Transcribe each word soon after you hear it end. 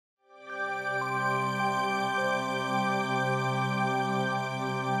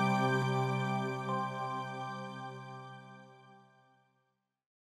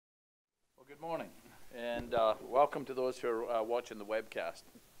Good morning, and welcome to those who are watching the webcast.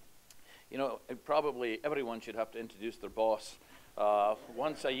 You know, probably everyone should have to introduce their boss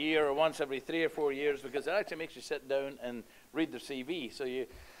once a year or once every 3 or 4 years, because it actually makes you sit down and read their CV. So you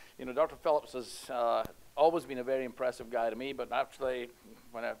know, Dr. Phillips has always been a very impressive guy to me, but actually,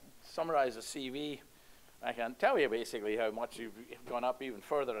 when I summarize a CV, I can tell you basically how much you've gone up even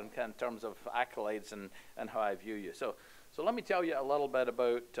further in terms of accolades and how I view you. So let me tell you a little bit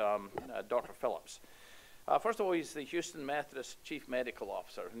about Dr. Phillips. First of all, he's the Houston Methodist Chief Medical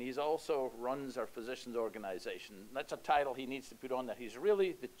Officer, and he also runs our physicians organization. That's a title he needs to put on there. He's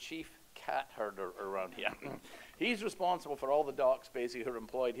really the chief cat herder around here. He's responsible for all the docs basically who are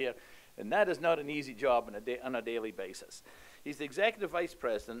employed here, and that is not an easy job on a daily basis. He's the Executive Vice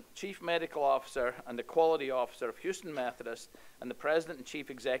President, Chief Medical Officer, and the Quality Officer of Houston Methodist, and the President and Chief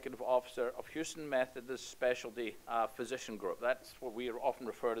Executive Officer of Houston Methodist Specialty Physician Group. That's what we often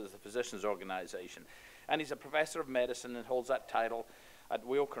refer to as the Physicians Organization. And he's a Professor of Medicine and holds that title at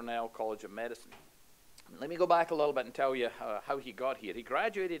Weill Cornell College of Medicine. Let me go back a little bit and tell you how he got here. He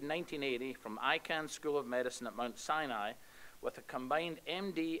graduated in 1980 from Icahn School of Medicine at Mount Sinai with a combined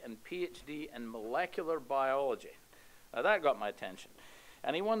MD and PhD in molecular biology. Now that got my attention.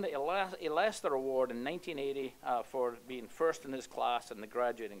 And he won the Elester Award in 1980 for being first in his class in the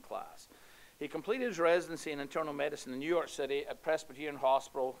graduating class. He completed his residency in internal medicine in New York City at Presbyterian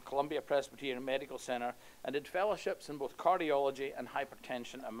Hospital, Columbia Presbyterian Medical Center, and did fellowships in both cardiology and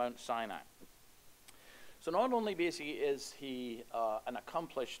hypertension at Mount Sinai. So not only basically is he an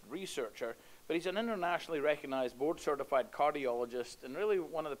accomplished researcher, but he's an internationally recognized board-certified cardiologist and really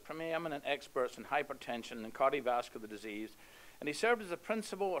one of the preeminent experts in hypertension and cardiovascular disease. And he served as a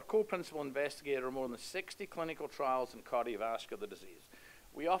principal or co-principal investigator of more than 60 clinical trials in cardiovascular disease.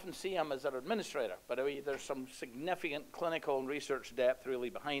 We often see him as an administrator, but there's some significant clinical and research depth really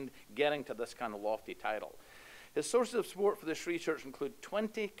behind getting to this kind of lofty title. His sources of support for this research include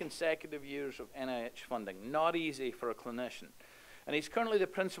 20 consecutive years of NIH funding, not easy for a clinician. And he's currently the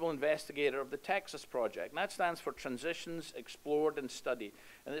principal investigator of the Texas Project, and that stands for Transitions Explored and Studied.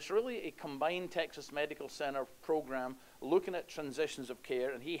 And it's really a combined Texas Medical Center program looking at transitions of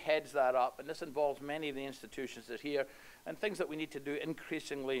care, and he heads that up, and this involves many of the institutions that are here and things that we need to do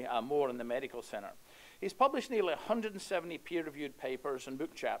increasingly more in the medical center. He's published nearly 170 peer-reviewed papers and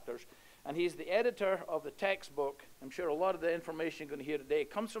book chapters, and he's the editor of the textbook. I'm sure a lot of the information you're going to hear today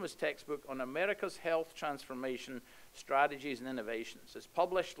comes from his textbook on America's Health Transformation Strategies and Innovations. It's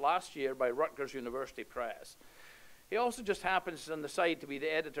published last year by Rutgers University Press. He also just happens on the side to be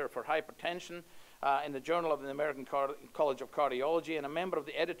the editor for hypertension in the Journal of the American College of Cardiology and a member of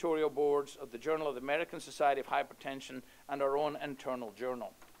the editorial boards of the Journal of the American Society of Hypertension and our own internal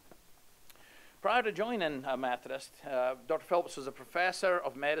journal. Prior to joining Methodist, Dr. Phillips was a professor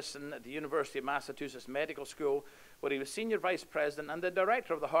of medicine at the University of Massachusetts Medical School, where he was senior vice president and the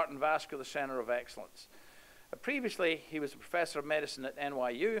director of the Heart and Vascular Center of Excellence. Previously, he was a professor of medicine at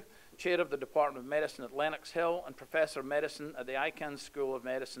NYU, chair of the Department of Medicine at Lenox Hill, and professor of medicine at the Icahn School of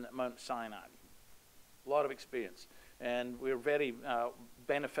Medicine at Mount Sinai. A lot of experience, and we're very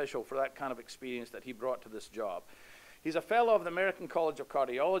beneficial for that kind of experience that he brought to this job. He's a fellow of the American College of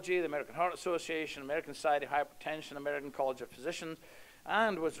Cardiology, the American Heart Association, American Society of Hypertension, American College of Physicians,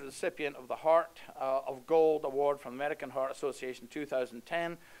 and was a recipient of the Heart of Gold Award from the American Heart Association in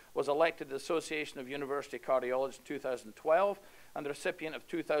 2010, was elected to the Association of University Cardiologists in 2012, and the recipient of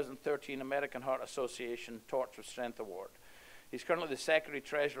 2013 American Heart Association Torch of Strength Award. He's currently the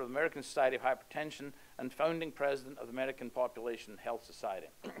Secretary-Treasurer of the American Society of Hypertension and founding president of the American Population Health Society.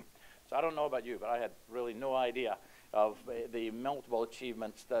 So I don't know about you, but I had really no idea of the multiple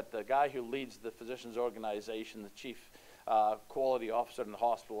achievements that the guy who leads the physicians organization, the chief quality officer in the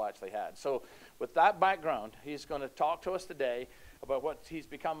hospital, actually had. So with that background, he's going to talk to us today about what he's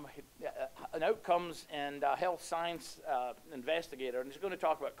become an outcomes and health science investigator, and he's going to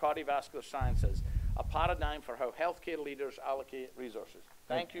talk about cardiovascular sciences, a paradigm for how healthcare leaders allocate resources.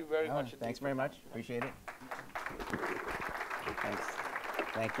 Thank you very much. Thanks very much. Appreciate it. Thanks.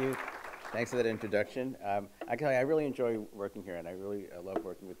 Thank you. Thanks for that introduction. I can tell you, I really enjoy working here, and I really love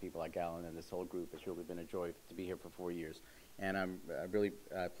working with people like Alan and this whole group. It's really been a joy to be here for 4 years. And I'm really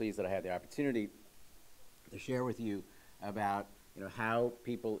pleased that I had the opportunity to share with you about how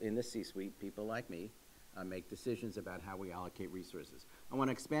people in the C-suite, people like me, make decisions about how we allocate resources. I want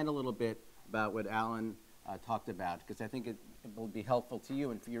to expand a little bit about what Alan talked about, because I think it will be helpful to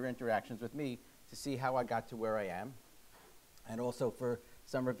you and for your interactions with me to see how I got to where I am, and also for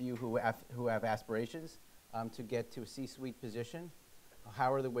some of you who have aspirations to get to a C-suite position.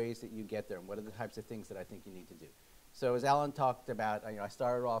 How are the ways that you get there, and what are the types of things that I think you need to do? So as Alan talked about, I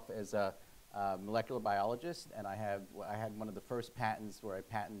started off as molecular biologist, and I had one of the first patents where I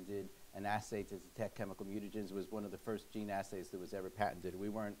patented an assay to detect chemical mutagens. It was one of the first gene assays that was ever patented. We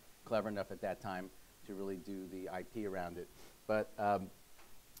weren't clever enough at that time to really do the IP around it. But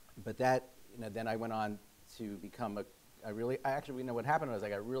that, then I went on to become actually, what happened was I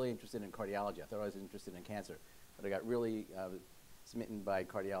got really interested in cardiology. I thought I was interested in cancer, but I got really smitten by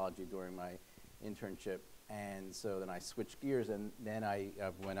cardiology during my internship. And so then I switched gears, and then I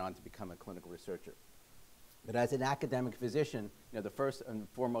went on to become a clinical researcher. But as an academic physician, the first and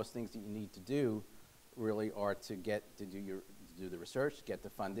foremost things that you need to do really are to do the research, get the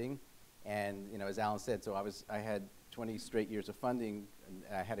funding, and as Alan said, so I had 20 straight years of funding,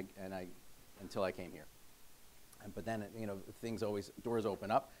 and until I came here. But then doors open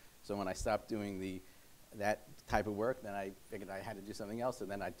up. So when I stopped doing that type of work, then I figured I had to do something else,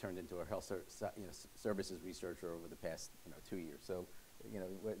 and then I turned into a health services researcher over the past 2 years. So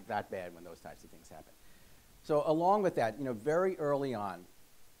not bad when those types of things happen. So along with that, very early on,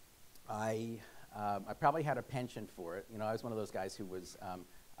 I probably had a penchant for it. I was one of those guys who was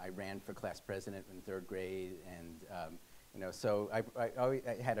I ran for class president in 3rd grade, and so I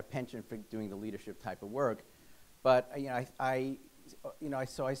had a penchant for doing the leadership type of work. But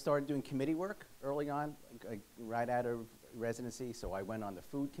so I started doing committee work early on, right out of residency. So I went on the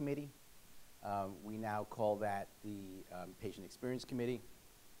food committee. We now call that the patient experience committee.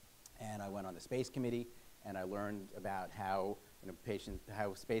 And I went on the space committee, and I learned about how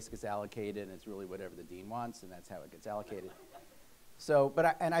how space gets allocated, and it's really whatever the dean wants, and that's how it gets allocated. So,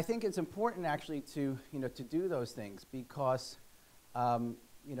 and I think it's important actually to to do those things because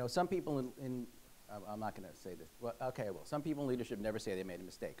some people I'm not going to say this. Well, okay, well, some people in leadership never say they made a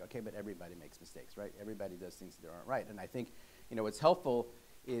mistake, okay? But everybody makes mistakes, right? Everybody does things that aren't right. And I think, what's helpful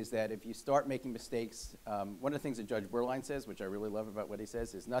is that if you start making mistakes, one of the things that Judge Berline says, which I really love about what he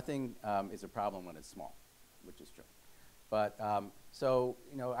says, is nothing is a problem when it's small, which is true. But so,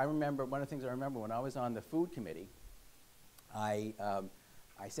 I remember, one of the things I remember when I was on the food committee, I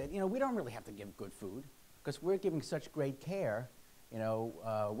said, we don't really have to give good food because we're giving such great care.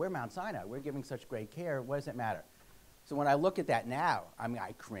 We're Mount Sinai. We're giving such great care. What does it matter? So when I look at that now,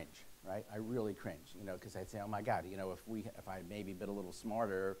 I cringe, right? I really cringe, because I'd say, oh my God, if I maybe been a little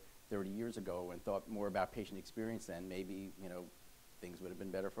smarter 30 years ago and thought more about patient experience, then maybe, things would have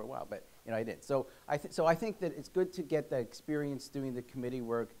been better for a while. But I didn't. So I think that it's good to get the experience doing the committee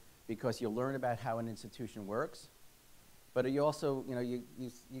work because you learn about how an institution works. But you also, you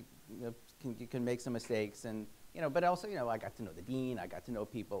can make some mistakes and. But also, I got to know the dean, I got to know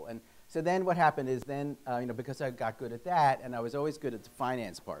people. And so then what happened is then, because I got good at that, and I was always good at the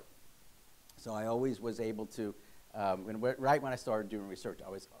finance part. So I always was able to, right when I started doing research, I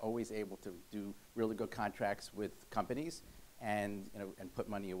was always able to do really good contracts with companies and, and put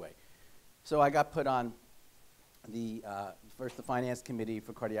money away. So I got put on first the finance committee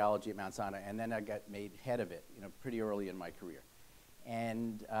for cardiology at Mount Sinai, and then I got made head of it, pretty early in my career.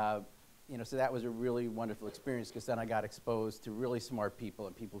 And, so that was a really wonderful experience because then I got exposed to really smart people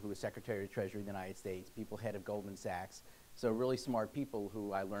and people who were Secretary of Treasury of the United States, people head of Goldman Sachs, so really smart people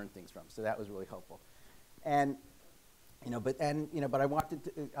who I learned things from. So that was really helpful. And but I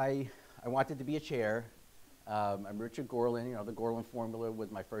wanted to be a chair. I'm Richard Gorlin. The Gorlin formula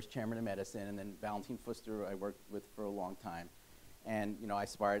was my first chairman of medicine, and then Valentin Fuster I worked with for a long time. And I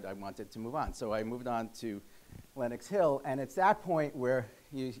wanted to move on. So I moved on to Lenox Hill, and it's that point where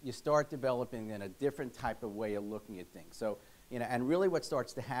you start developing in a different type of way of looking at things. So, and really what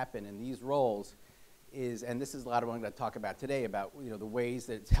starts to happen in these roles is, and this is a lot of what I'm going to talk about today, about the ways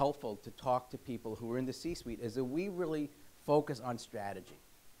that it's helpful to talk to people who are in the C-suite, is that we really focus on strategy,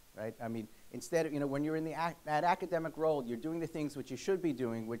 right? I mean, instead of, when you're in that academic role, you're doing the things which you should be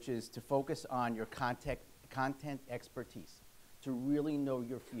doing, which is to focus on your content expertise, to really know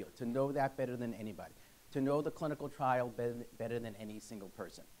your field, to know that better than anybody, to know the clinical trial better than any single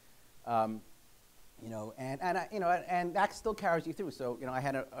person. And that still carries you through. So, I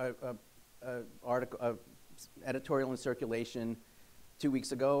had a editorial in circulation 2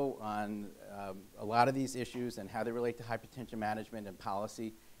 weeks ago on a lot of these issues and how they relate to hypertension management and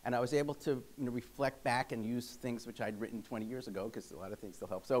policy. And I was able to reflect back and use things which I'd written 20 years ago, because a lot of things still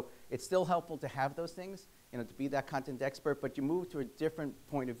help. So it's still helpful to have those things, to be that content expert, but you move to a different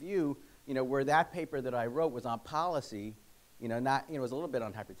point of view, where that paper that I wrote was on policy, not, it was a little bit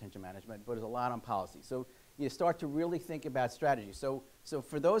on hypertension management, but it was a lot on policy. So you start to really think about strategy. So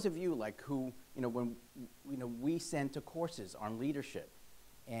for those of you who, when we send to courses on leadership,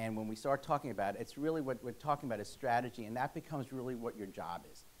 and when we start talking about it, it's really what we're talking about is strategy, and that becomes really what your job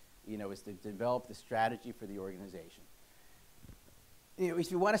is, is to develop the strategy for the organization.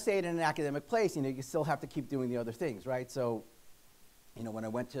 if you want to stay in an academic place, you still have to keep doing the other things, right? So, when I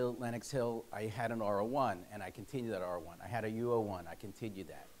went to Lenox Hill, I had an R01, and I continued that R01. I had a U01, I continued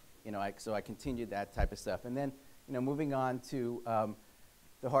that. So I continued that type of stuff. And then, moving on to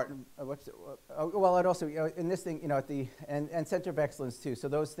the heart, well, it also, in this thing, at the, and Center of Excellence too. So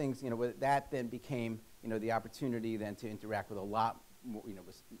those things, that then became, the opportunity then to interact with a lot more,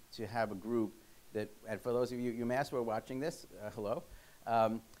 to have a group that, and for those of you, UMass who are watching this, hello,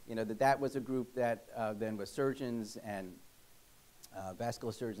 that was a group that then was surgeons and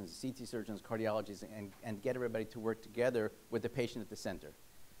vascular surgeons, CT surgeons, cardiologists, and get everybody to work together with the patient at the center.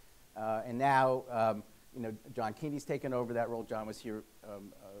 And now, John Keeney's taken over that role. John was here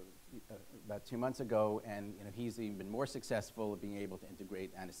about 2 months ago, and he's even been more successful at being able to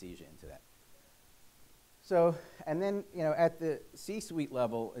integrate anesthesia into that. So, and then, at the C-suite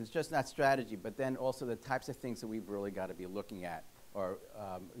level, it's just not strategy, but then also the types of things that we've really got to be looking at are,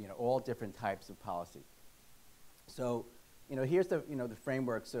 all different types of policy. So, here's the, the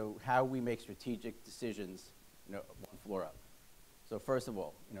framework, so how we make strategic decisions, one floor up. So first of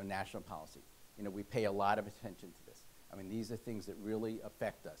all, national policy. We pay a lot of attention to this. I mean, these are things that really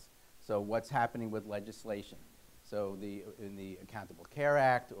affect us. So what's happening with legislation? So in the Accountable Care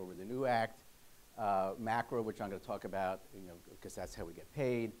Act or with the new act, macro, which I'm going to talk about, because that's how we get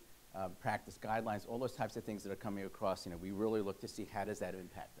paid, practice guidelines, all those types of things that are coming across, we really look to see how does that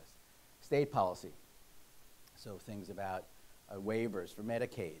impact us. State policy. So things about waivers for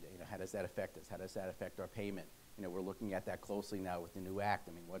Medicaid, how does that affect us? How does that affect our payment? We're looking at that closely now with the new act.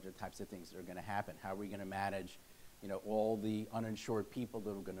 I mean, what are the types of things that are going to happen? How are we going to manage, all the uninsured people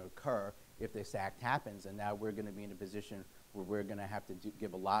that are going to occur if this act happens? And now we're going to be in a position where we're going to have to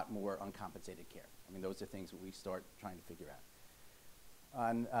give a lot more uncompensated care. I mean, those are things that we start trying to figure out.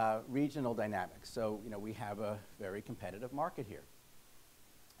 On regional dynamics, so, we have a very competitive market here.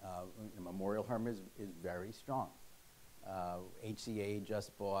 Memorial Hermann is very strong. HCA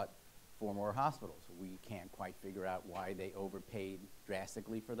just bought 4 more hospitals. We can't quite figure out why they overpaid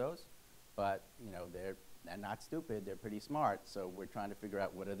drastically for those, but they're not stupid. They're pretty smart. So we're trying to figure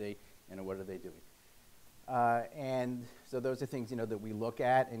out what are they doing. And so those are things that we look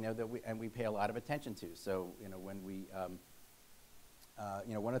at and that we pay a lot of attention to. So when we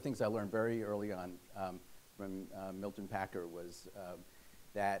one of the things I learned very early on from Milton Packer was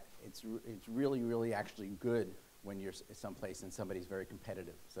that it's really actually good when you're someplace and somebody's very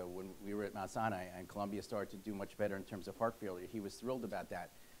competitive. So when we were at Mount Sinai and Columbia started to do much better in terms of heart failure, he was thrilled about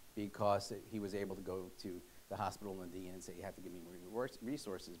that because he was able to go to the hospital in the dean and say, you have to give me more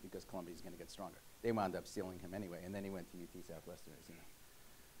resources because Columbia's going to get stronger. They wound up stealing him anyway, and then he went to UT Southwestern, as you know.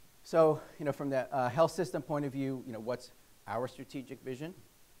 So, from the health system point of view, what's our strategic vision?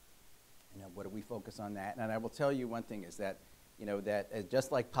 What do we focus on that? And I will tell you one thing is that, that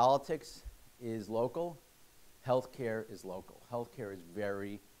just like politics is local, healthcare is local. Healthcare is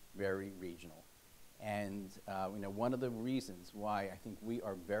very, very regional. And one of the reasons why I think we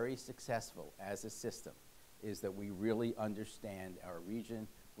are very successful as a system is that we really understand our region,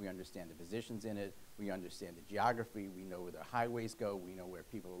 we understand the physicians in it, we understand the geography, we know where the highways go, we know where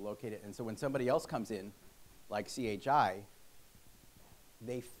people are located. And so when somebody else comes in, like CHI,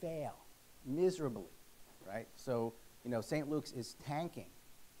 they fail miserably, right? So, St. Luke's is tanking.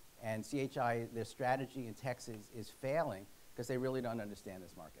 And CHI, their strategy in Texas is failing because they really don't understand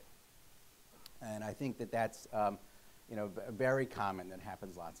this market. And I think that that's very common. That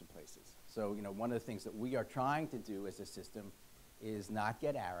happens lots of places. So one of the things that we are trying to do as a system is not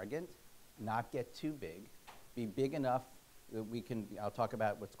get arrogant, not get too big, be big enough that we can, I'll talk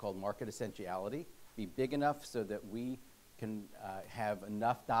about what's called market essentiality, be big enough so that we can have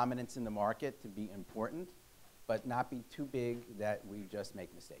enough dominance in the market to be important, but not be too big that we just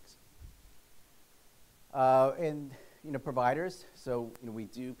make mistakes. And providers. So we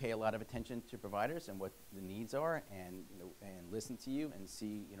do pay a lot of attention to providers and what the needs are, and and listen to you and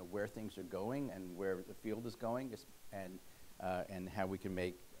see where things are going and where the field is going, and how we can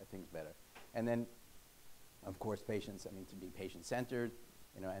make things better. And then, of course, patients. I mean, to be patient-centered,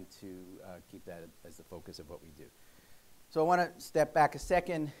 and to keep that as the focus of what we do. So I want to step back a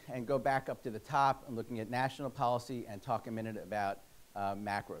second and go back up to the top and looking at national policy and talk a minute about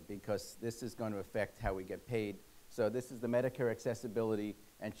macro, because this is going to affect how we get paid. So this is the Medicare Accessibility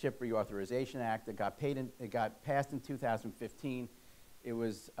and CHIP Reauthorization Act that got passed in 2015. It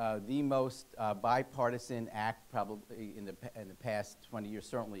was the most bipartisan act probably in the past 20 years,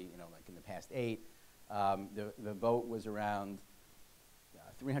 certainly like in the past 8. The vote was around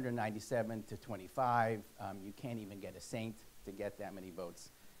 397 to 25. You can't even get a saint to get that many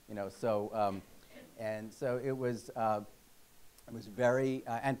votes, So and so it was It was very,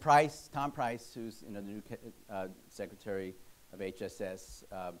 and Price, Tom Price, who's the new Secretary of HSS,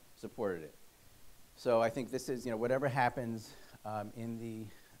 supported it. So I think this is, whatever happens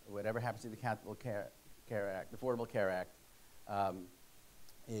whatever happens to the Affordable Care Act, I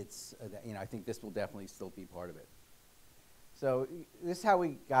think this will definitely still be part of it. So this is how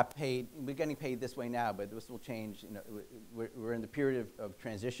we got paid. We're getting paid this way now, but this will change. We're in the period of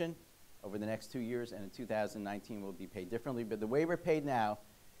transition over the next 2 years, and in 2019 we'll be paid differently. But the way we're paid now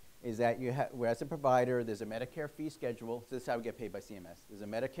is that as a provider, there's a Medicare fee schedule. So this is how we get paid by CMS. There's a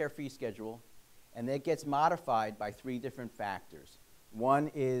Medicare fee schedule, and that gets modified by 3 different factors.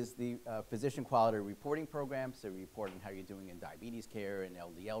 One is the physician quality reporting program, so reporting how you're doing in diabetes care and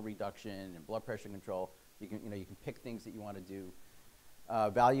LDL reduction and blood pressure control. You can pick things that you want to do.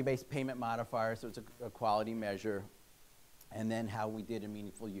 Value-based payment modifier, so it's a quality measure. And then how we did in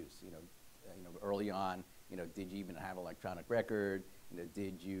meaningful use. Early on, did you even have electronic record?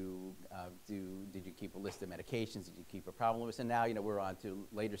 Did you keep a list of medications? Did you keep a problem list? And now, we're on to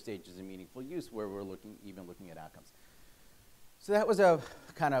later stages of meaningful use where we're looking at outcomes. So that was a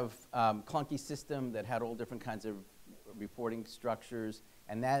kind of clunky system that had all different kinds of reporting structures,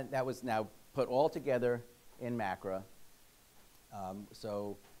 and that was now put all together in MACRA. And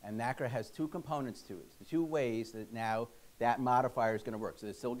MACRA has 2 components to it. The 2 ways that now that modifier is going to work. So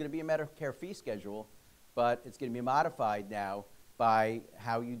there's still going to be a Medicare fee schedule, but it's going to be modified now by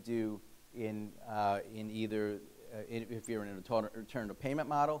how you do in either if you're in an alternative payment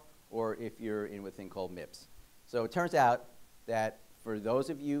model or if you're in a thing called MIPS. So it turns out that for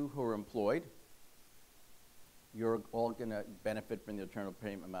those of you who are employed, you're all going to benefit from the alternative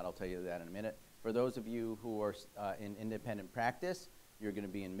payment model. I'll tell you that in a minute. For those of you who are in independent practice, you're going to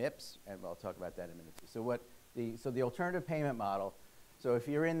be in MIPS, and I'll talk about that in a minute too. So the alternative payment model, so if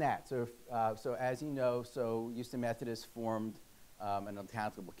you're in that, so as you know, Houston Methodist formed an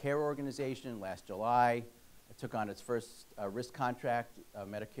accountable care organization last July. It took on its first risk contract,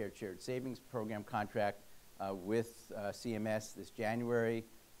 Medicare Shared Savings Program contract with CMS this January.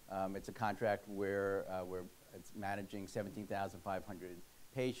 It's a contract where it's managing 17,500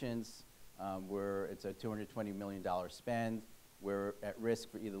 patients. It's a $220 million spend. We're at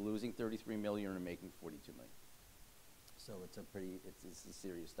risk for either losing $33 million or making $42 million. So it's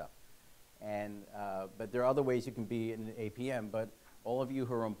serious stuff. And but there are other ways you can be in an APM. But all of you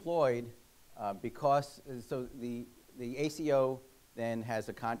who are employed, so the ACO then has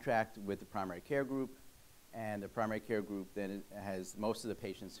a contract with the primary care group, and the primary care group then has most of the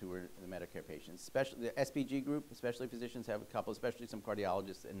patients who are the Medicare patients. Especially the SPG group, especially physicians, have a couple, especially some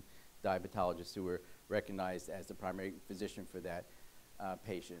cardiologists and diabetologists who are recognized as the primary physician for that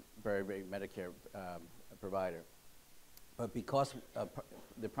patient, very Medicare provider. But because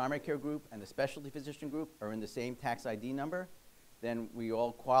the primary care group and the specialty physician group are in the same tax ID number, then we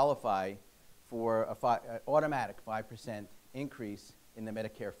all qualify for an automatic 5% increase in the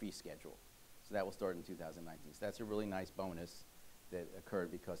Medicare fee schedule. So that will start in 2019. So that's a really nice bonus that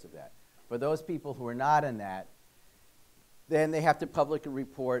occurred because of that. For those people who are not in that, then they have to publicly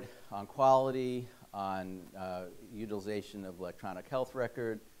report on quality, on utilization of electronic health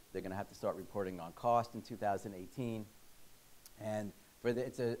record. They're going to have to start reporting on cost in 2018. And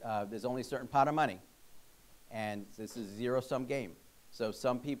there's only a certain pot of money. And this is a zero-sum game. So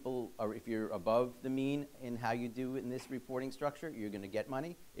some people, if you're above the mean in how you do in this reporting structure, you're going to get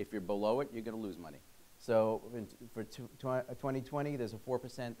money. If you're below it, you're going to lose money. So for 2020, there's a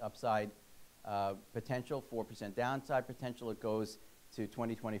 4% upside potential, 4% downside potential. It goes to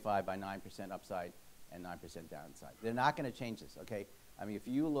 2025 by 9% upside and 9% downside. They're not going to change this, okay? I mean, if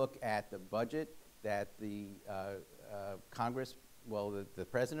you look at the budget that the Congress, the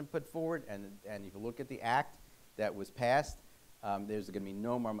president put forward, and if you look at the act that was passed, there's going to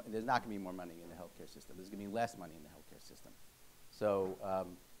be there's not going to be more money in the healthcare system. There's going to be less money in the healthcare system. So,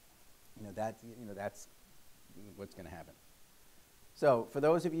 that's what's going to happen. So, for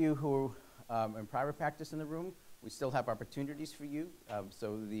those of you who are in private practice in the room, we still have opportunities for you.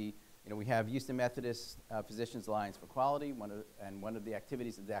 We have Houston Methodist Physicians Alliance for Quality. One of the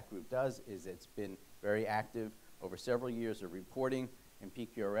activities that group does is it's been very active over several years of reporting in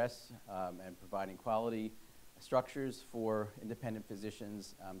PQRS and providing quality structures for independent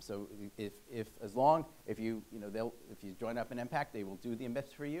physicians. So if you join up in MPAC, they will do the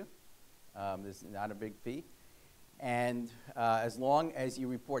MIPS for you. This is not a big fee. And as long as you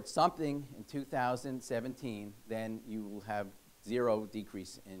report something in 2017, then you will have 0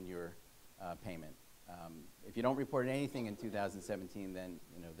 decrease in your payment. If you don't report anything in 2017, then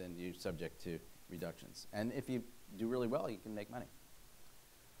you're subject to reductions. And if you do really well, you can make money.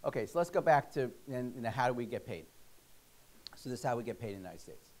 Okay, so let's go back to how do we get paid? So this is how we get paid in the United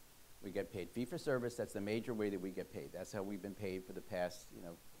States. We get paid fee for service. That's the major way that we get paid. That's how we've been paid for the past,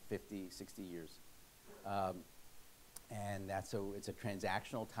 50, 60 years. And it's a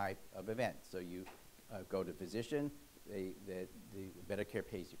transactional type of event. So you go to physician, the Medicare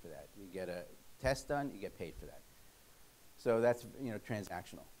pays you for that. You get a test done, you get paid for that. So that's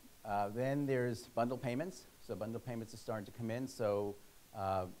transactional. Then there's bundle payments. So bundle payments are starting to come in. So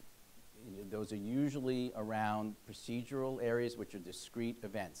those are usually around procedural areas, which are discrete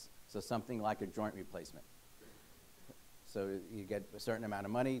events. So something like a joint replacement. So you get a certain amount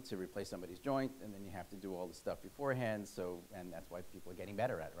of money to replace somebody's joint, and then you have to do all the stuff beforehand. And that's why people are getting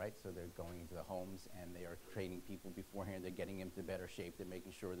better at it, right? So they're going into the homes, and they are training people beforehand. They're getting them into better shape. They're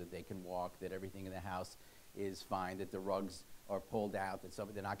making sure that they can walk, that everything in the house is fine, that the rugs are pulled out,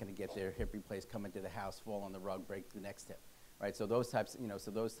 that they're not going to get their hip replaced, come into the house, fall on the rug, break the next hip. Right, so those types,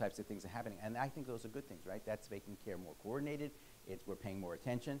 those types of things are happening, and I think those are good things, right? That's making care more coordinated. We're paying more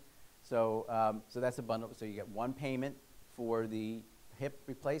attention. So that's a bundle. So you get one payment for the hip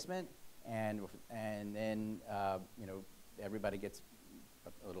replacement, and then everybody gets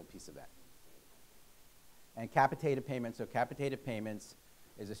a little piece of that. And capitated payments. So capitated payments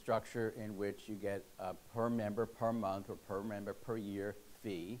is a structure in which you get a per member per month or per member per year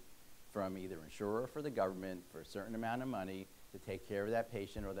fee from either insurer or for the government for a certain amount of money to take care of that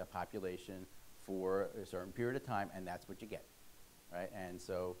patient or that population for a certain period of time, and that's what you get, right? And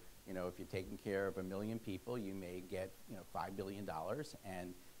so, if you're taking care of 1 million people, you may get, $5 billion,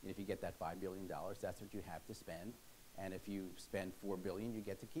 and if you get that $5 billion, that's what you have to spend. And if you spend $4 billion, you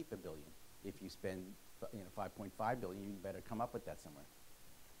get to keep $1 billion. If you spend, $5.5 billion, you better come up with that somewhere.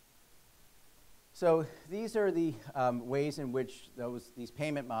 So these are the ways in which these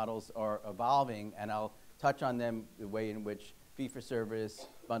payment models are evolving, and I'll touch on them, the way in which fee-for-service,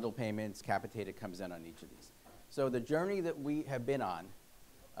 bundle payments, capitated comes in on each of these. So the journey that we have been on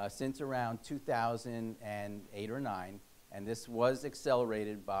since around 2008 or 9, and this was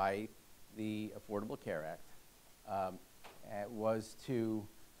accelerated by the Affordable Care Act, was to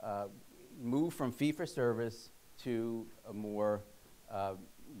move from fee-for-service to a more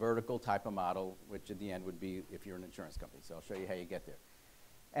vertical type of model, which at the end would be if you're an insurance company. So I'll show you how you get there.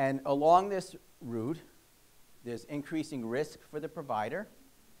 And along this route, there's increasing risk for the provider,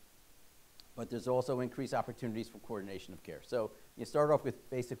 but there's also increased opportunities for coordination of care. So you start off with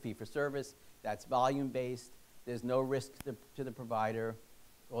basic fee-for-service. That's volume-based. There's no risk to the provider.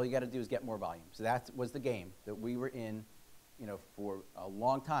 All you got to do is get more volume. So that was the game that we were in, for a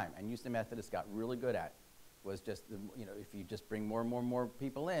long time, and Houston Methodist got really good at. Was just, if you just bring more and more and more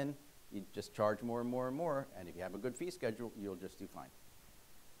people in, you just charge more and more and more, and if you have a good fee schedule, you'll just do fine.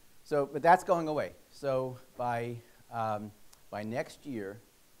 So, but that's going away. So by next year,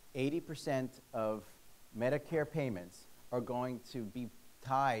 80% of Medicare payments are going to be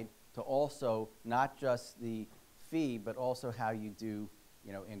tied to also not just the fee, but also how you do,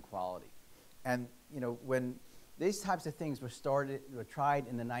 in quality. And, when these types of things were tried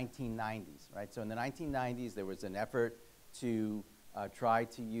in the 1990s, right? So in the 1990s, there was an effort to try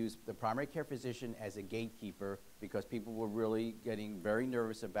to use the primary care physician as a gatekeeper because people were really getting very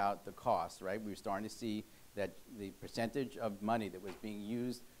nervous about the costs, right? We were starting to see that the percentage of money that was being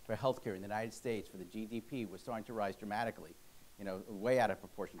used for healthcare in the United States for the GDP was starting to rise dramatically, way out of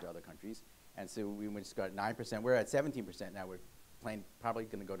proportion to other countries. And so we just got 9%. We're at 17% now. We're probably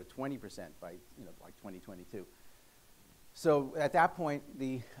going to go to 20% by, like 2022. So at that point,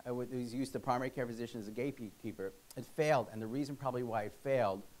 it was used the primary care physician as a gatekeeper. It failed, and the reason probably why it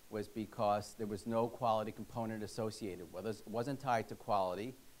failed was because there was no quality component associated with it. It wasn't tied to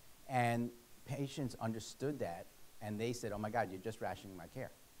quality, and patients understood that, and they said, oh my God, you're just rationing my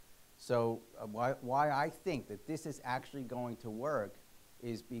care. So why I think that this is actually going to work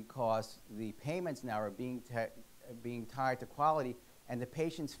is because the payments now are being tied to quality, and the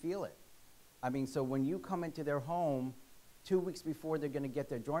patients feel it. I mean, so when you come into their home 2 weeks before they're going to get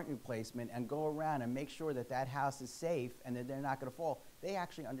their joint replacement and go around and make sure that that house is safe and that they're not going to fall, they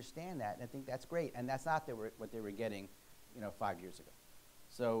actually understand that, and I think that's great, and that's not what they were getting, 5 years ago.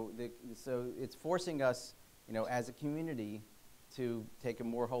 So it's forcing us, as a community, to take a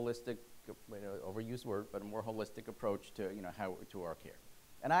more holistic, overused word, but a more holistic approach to, to our care.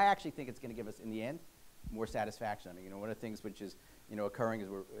 And I actually think it's going to give us, in the end, more satisfaction. I mean, one of the things which is, occurring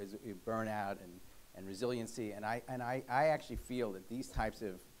is burnout and resiliency. And I actually feel that these types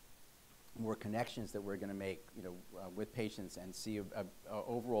of more connections that we're going to make, with patients and see a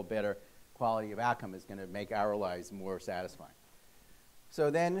overall better quality of outcome is going to make our lives more satisfying. So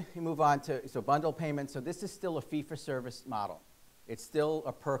then you move on to bundle payments. So this is still a fee-for-service model. It's still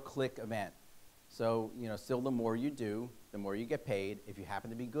a per-click event. So, still the more you do, the more you get paid. If you happen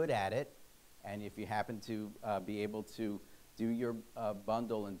to be good at it, and if you happen to be able to do your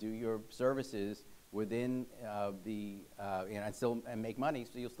bundle and do your services within and make money,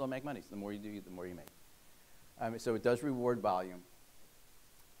 so you'll still make money. So the more you do, the more you make. So it does reward volume.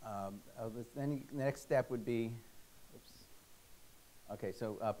 Then the next step would be, okay,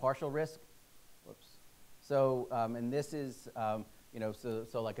 so partial risk. Whoops. So, and this is,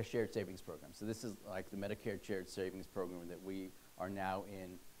 so like a shared savings program. So this is like the Medicare shared savings program that we are now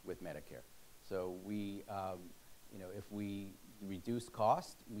in with Medicare. So we, if we reduce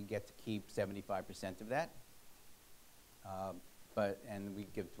cost, we get to keep 75% of that, and we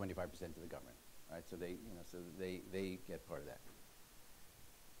give 25% to the government, right? So they get part of that.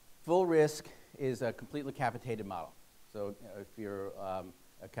 Full risk is a completely capitated model. So if you're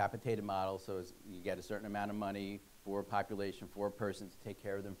a capitated model, so you get a certain amount of money for a population, for a person to take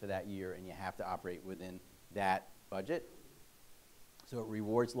care of them for that year, and you have to operate within that budget. So it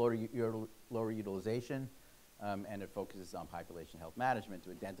rewards lower utilization, and it focuses on population health management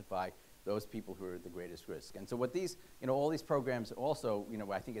to identify those people who are at the greatest risk. And so what these, all these programs also,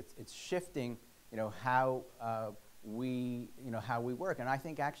 I think it's shifting, how we work. And I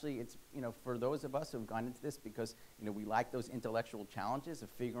think actually it's, for those of us who have gone into this because, we like those intellectual challenges of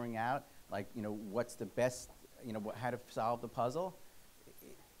figuring out, like, what's the best, how to solve the puzzle.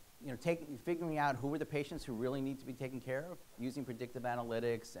 Figuring out who are the patients who really need to be taken care of, using predictive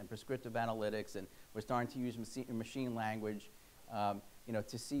analytics and prescriptive analytics, and we're starting to use machine language,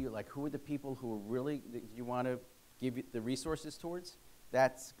 to see like who are the people who are really that you want to give the resources towards.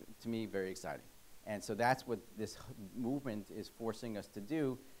 That's to me very exciting, and so that's what this movement is forcing us to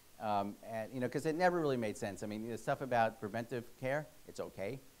do, and because it never really made sense. I mean, the stuff about preventive care, it's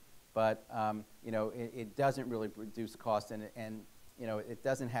okay, but it doesn't really reduce cost, and it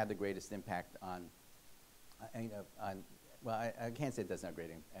doesn't have the greatest impact on, well, I can't say it doesn't have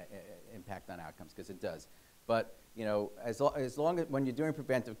great impact on outcomes, because it does. But, as long as when you're doing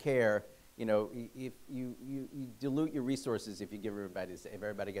preventive care, if you dilute your resources if you give if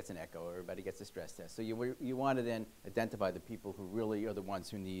everybody gets an echo or everybody gets a stress test. So you want to then identify the people who really are the ones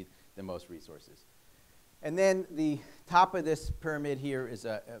who need the most resources. And then the top of this pyramid here is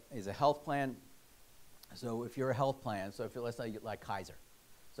a health plan. So if you're a health plan, so if you're, let's say like Kaiser.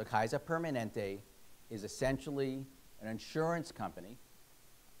 So Kaiser Permanente is essentially an insurance company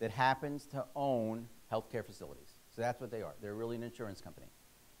that happens to own healthcare facilities. So that's what they are. They're really an insurance company.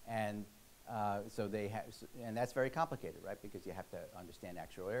 And so they have, and that's very complicated, right? Because you have to understand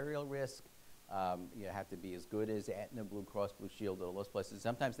actuarial risk. You have to be as good as Aetna, Blue Cross, Blue Shield, all those places.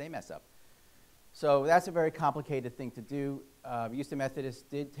 Sometimes they mess up. So that's a very complicated thing to do. Houston Methodist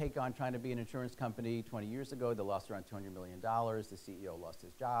did take on trying to be an insurance company 20 years ago. They lost around $200 million. The CEO lost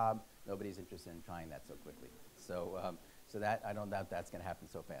his job. Nobody's interested in trying that so quickly. So, that I don't doubt that's going to happen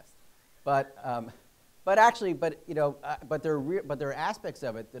so fast. But there are aspects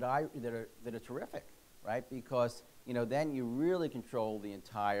of it that are terrific, right? Because then you really control the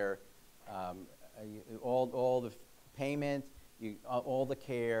entire all the payment. All the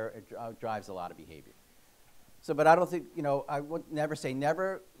care, it drives a lot of behavior. So, but I don't think, I would never say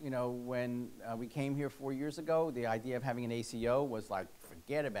never. When we came here 4 years ago, the idea of having an ACO was like,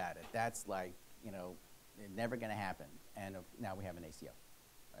 forget about it. That's like, it's never going to happen. And now we have an ACO,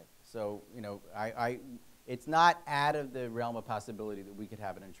 right? So, it's not out of the realm of possibility that we could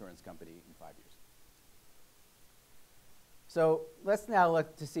have an insurance company in 5 years. So let's now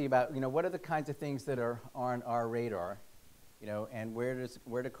look to see about, what are the kinds of things that are on our radar. And where do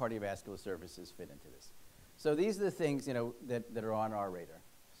cardiovascular services fit into this? So these are the things, that are on our radar.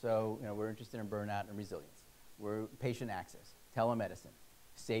 So, we're interested in burnout and resilience. We're patient access, telemedicine,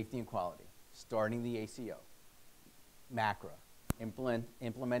 safety and quality, starting the ACO, MACRA,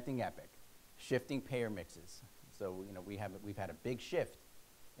 implementing EPIC, shifting payer mixes. So, we've had a big shift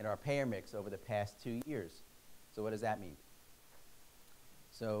in our payer mix over the past 2 years. So what does that mean?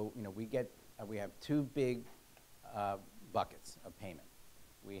 So, we have two big buckets of payment.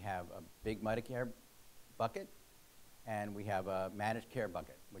 We have a big Medicare bucket, and we have a managed care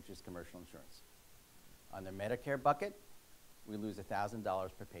bucket, which is commercial insurance. On the Medicare bucket, we lose $1,000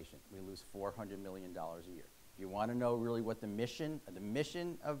 per patient. We lose $400 million a year. If you want to know really what the mission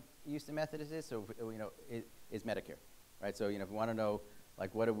of Houston Methodist is, so is Medicare, right? So if you want to know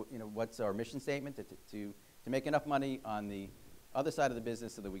like what's our mission statement to make enough money on the other side of the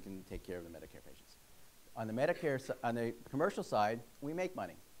business so that we can take care of the Medicare patients. On the commercial side, we make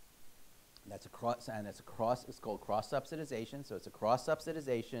money. It's called cross-subsidization. So it's a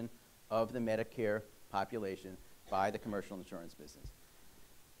cross-subsidization of the Medicare population by the commercial insurance business.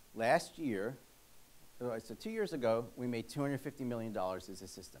 Last year, So 2 years ago, we made $250 million as a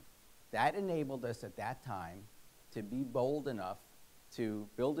system. That enabled us at that time to be bold enough to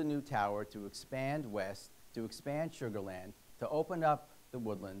build a new tower, to expand west, to expand Sugarland, to open up the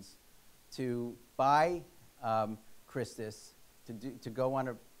Woodlands, to buy Christus, to go on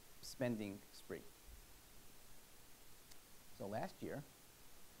a spending spree. So last year,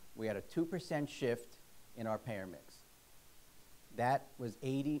 we had a 2% shift in our payer mix. That was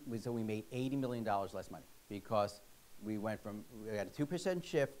so we made $80 million less money because we had a 2%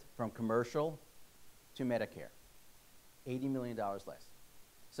 shift from commercial to Medicare, $80 million less.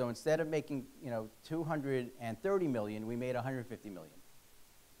 So instead of making, $230 million, we made $150 million.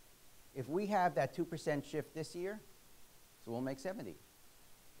 If we have that 2% shift this year, so we'll make 70.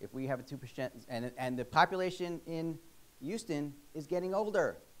 If we have a 2%, and the population in Houston is getting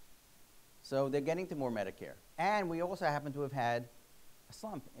older, so they're getting to more Medicare. And we also happen to have had a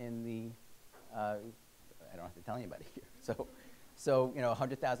slump in the, I don't have to tell anybody here. So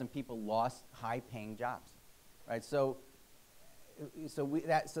 100,000 people lost high-paying jobs, right? So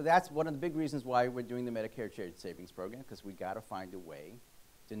that's one of the big reasons why we're doing the Medicare Shared Savings Program, because we got to find a way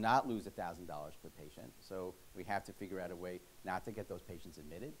to not lose $1,000 per patient. So we have to figure out a way not to get those patients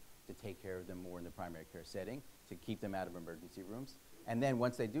admitted, to take care of them more in the primary care setting, to keep them out of emergency rooms. And then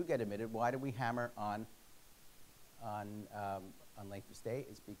once they do get admitted, why do we hammer on length of stay?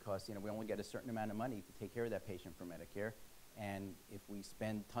 Is because we only get a certain amount of money to take care of that patient for Medicare, and if we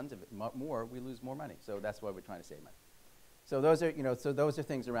spend tons of it more, we lose more money. So that's why we're trying to save money. So those are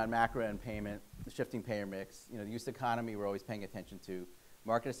things around macro and payment, the shifting payer mix, the use economy we're always paying attention to,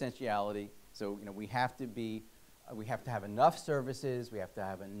 market essentiality. So we have to have enough services, we have to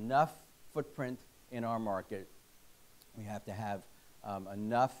have enough footprint in our market, we have to have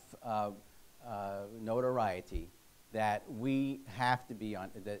enough notoriety that we have to be on,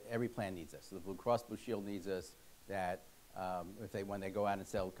 that every plan needs us. So the Blue Cross Blue Shield needs us, that when they go out and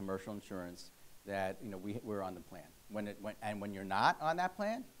sell commercial insurance, that we're on the plan. When you're not on that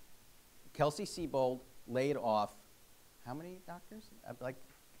plan, Kelsey Siebold laid off how many doctors? Like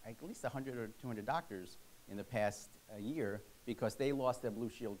at least 100 or 200 doctors in the past year because they lost their Blue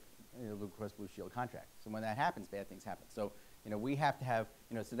Cross Blue Shield contract. So when that happens, bad things happen. So we have to have,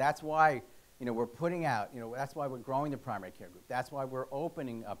 so that's why we're putting out, that's why we're growing the primary care group. That's why we're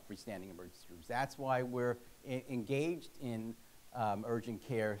opening up freestanding emergency rooms. That's why we're engaged in urgent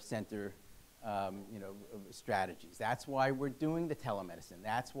care center strategies. That's why we're doing the telemedicine.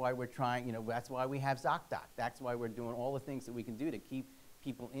 That's why we're trying, that's why we have ZocDoc. That's why we're doing all the things that we can do to keep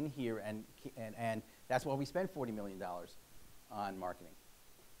people in here, and that's why we spend $40 million on marketing.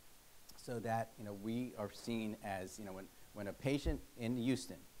 So that, we are seen as, when a patient in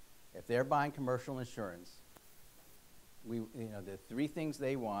Houston, if they're buying commercial insurance, the three things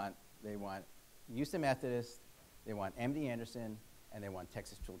they want Houston Methodist, they want MD Anderson, and they want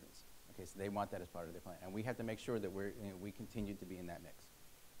Texas Children's. Okay, so they want that as part of their plan. And we have to make sure that we continue to be in that mix.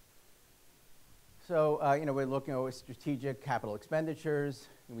 So, we're looking at strategic capital expenditures,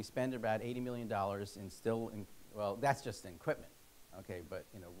 and we spend about $80 million well, that's just in equipment, okay, but,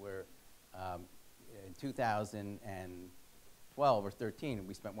 we're, in 2012 or 13,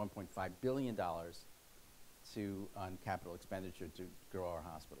 we spent $1.5 billion on capital expenditure to grow our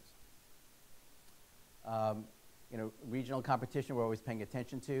hospitals. Regional competition we're always paying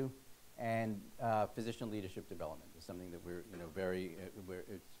attention to, and physician leadership development is something that we're,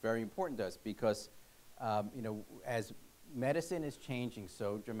 it's very important to us because, as medicine is changing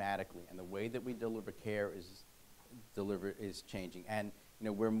so dramatically, and the way that we deliver care is changing, and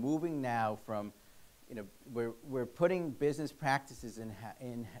we're moving now from, we're putting business practices in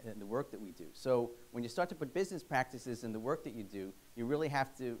the work that we do. So when you start to put business practices in the work that you do, you really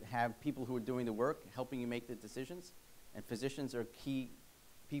have to have people who are doing the work helping you make the decisions, and physicians are key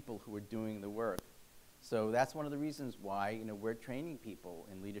people who are doing the work. So that's one of the reasons why we're training people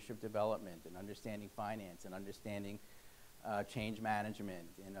in leadership development and understanding finance and understanding change management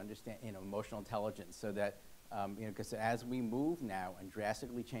and emotional intelligence, so that because as we move now and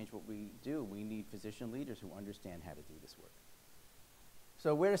drastically change what we do, we need physician leaders who understand how to do this work.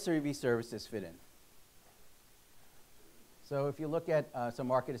 So where does CV services fit in? So if you look at some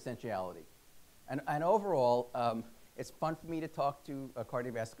market essentiality, and overall, it's fun for me to talk to a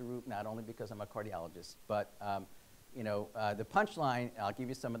cardiovascular group, not only because I'm a cardiologist, but the punchline, I'll give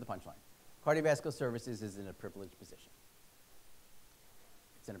you some of the punchline. Cardiovascular services is in a privileged position.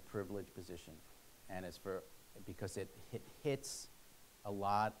 It's in a privileged position, and it's because it hits a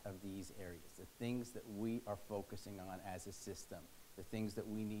lot of these areas, the things that we are focusing on as a system, the things that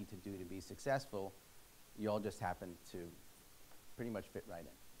we need to do to be successful, you all just happen to pretty much fit right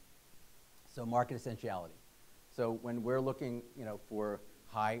in. So market essentiality. So when we're looking, for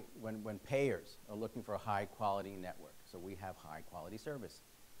when payers are looking for a high quality network, so we have high quality service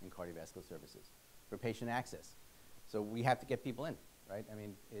in cardiovascular services. For patient access, so we have to get people in, right? I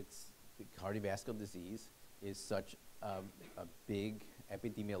mean, the cardiovascular disease is such a big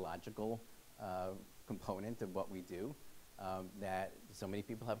epidemiological component of what we do, that so many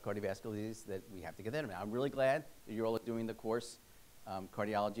people have cardiovascular disease that we have to get them. Now, I'm really glad that you're all doing the course,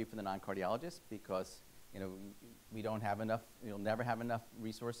 cardiology for the non-cardiologists, because we don't have enough, you'll never have enough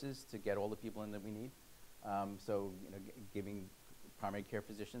resources to get all the people in that we need. So giving primary care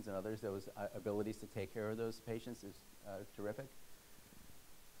physicians and others those abilities to take care of those patients is terrific.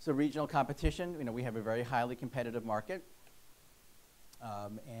 So regional competition, we have a very highly competitive market.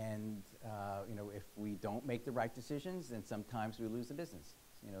 If we don't make the right decisions, then sometimes we lose the business.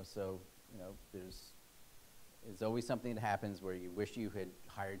 There's always something that happens where you wish you had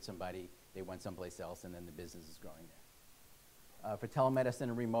hired somebody, they went someplace else, and then the business is growing there. For telemedicine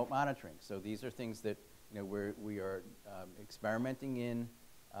and remote monitoring, so these are things that we are experimenting in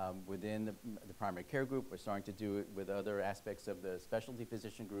within the primary care group. We're starting to do it with other aspects of the specialty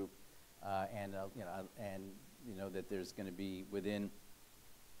physician group, that there's going to be within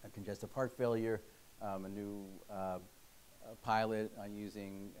a congestive heart failure, a new pilot on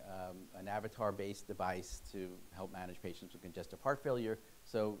using an avatar-based device to help manage patients with congestive heart failure.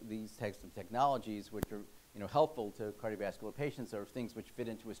 So these types of technologies, which are helpful to cardiovascular patients, are things which fit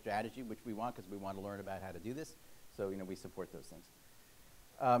into a strategy which we want, because we want to learn about how to do this. So we support those things.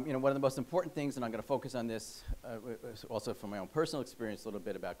 One of the most important things, and I'm going to focus on this also from my own personal experience, a little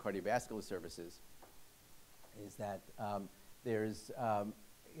bit about cardiovascular services, is that there's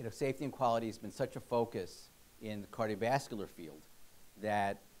safety and quality has been such a focus in the cardiovascular field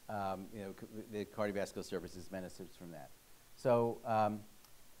that the cardiovascular services benefits from that. So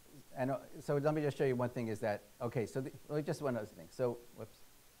so let me just show you one thing is that, okay, so just one other thing. So, whoops,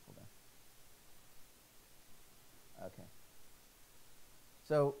 hold on. Okay.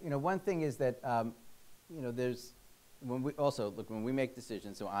 So, one thing is that, there's, when we make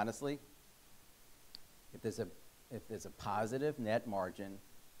decisions, so honestly, if there's a positive net margin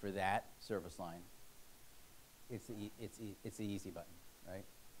for that service line, it's the easy button, right?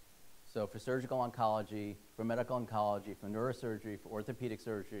 So for surgical oncology, for medical oncology, for neurosurgery, for orthopedic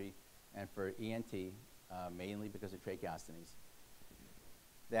surgery, and for ENT, mainly because of tracheostomies,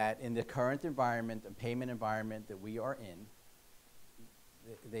 that in the current environment, the payment environment that we are in,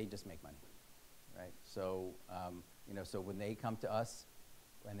 they just make money, right? So, so when they come to us,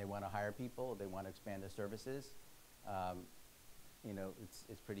 when they want to hire people, they want to expand their services,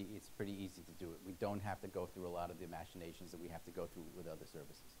 it's pretty easy to do it. We don't have to go through a lot of the machinations that we have to go through with other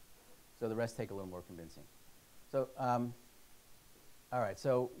services. So the rest take a little more convincing. So, all right,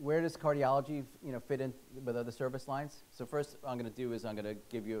 so where does cardiology, fit in with other service lines? So first I'm going to do is I'm going to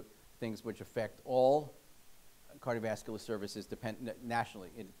give you things which affect all cardiovascular services nationally.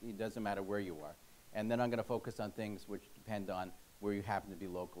 It doesn't matter where you are. And then I'm going to focus on things which depend on where you happen to be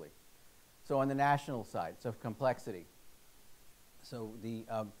locally. So on the national side, so complexity. So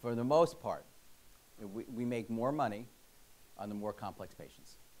for the most part, we make more money on the more complex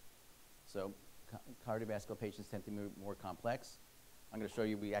patients. So cardiovascular patients tend to be more complex. I'm going to show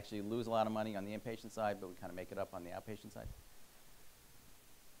you we actually lose a lot of money on the inpatient side, but we kind of make it up on the outpatient side.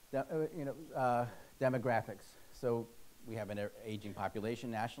 Demographics. So we have an aging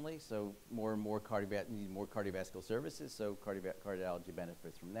population nationally, so more and more need more cardiovascular services, so cardiology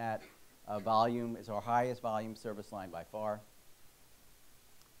benefits from that. Volume is our highest volume service line by far.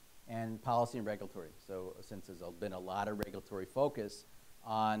 And policy and regulatory. So since there's been a lot of regulatory focus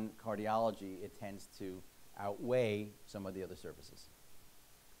on cardiology, it tends to outweigh some of the other services.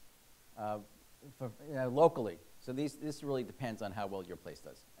 Locally, so this really depends on how well your place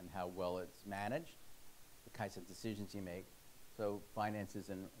does and how well it's managed, the kinds of decisions you make. So finances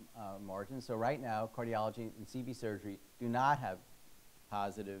and margins. So right now, cardiology and CV surgery do not have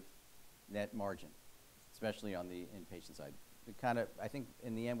positive net margin, especially on the inpatient side. I think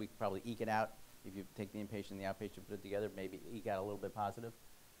in the end we could probably eke it out if you take the inpatient and the outpatient, put it together, maybe eke out a little bit positive.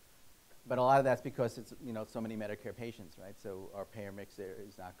 But a lot of that's because it's so many Medicare patients, right? So our payer mix there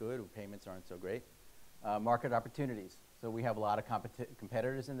is not good, or payments aren't so great. Market opportunities. So we have a lot of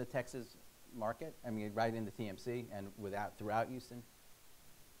competitors in the Texas market. I mean, right in the TMC and throughout Houston.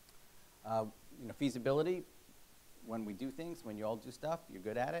 Feasibility. When we do things, when you all do stuff, you're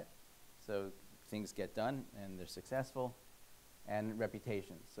good at it. So things get done and they're successful. And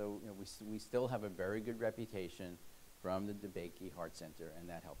reputation. So we still have a very good reputation from the DeBakey Heart Center, and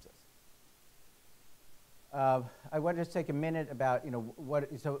that helps us. I want to just take a minute about,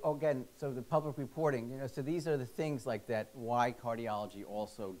 so again, so the public reporting, so these are the things like that, why cardiology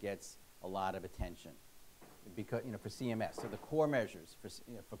also gets a lot of attention, because, for CMS. So the core measures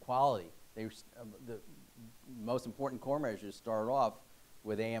for quality, the most important core measures start off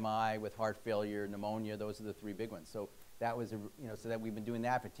with AMI, with heart failure, pneumonia. Those are the three big ones. So that was, so that we've been doing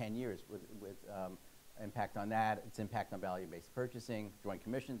that for 10 years with impact on that. Its impact on value-based purchasing. Joint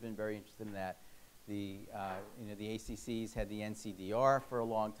Commission's been very interested in that. The ACC's had the NCDR for a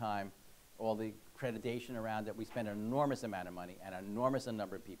long time. All the accreditation around it. We spend an enormous amount of money and an enormous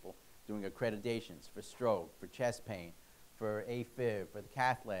number of people doing accreditations for stroke, for chest pain, for AFib, for the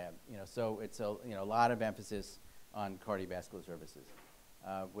cath lab. So it's a lot of emphasis on cardiovascular services.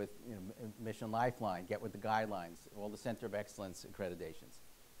 With Mission Lifeline, get with the guidelines, all the Center of Excellence accreditations,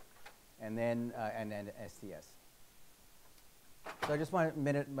 and then STS. So I just want a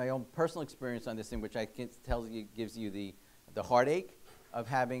minute, my own personal experience on this thing, which I can tell you gives you the heartache of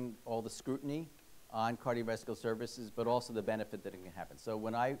having all the scrutiny on cardiovascular services, but also the benefit that it can happen. So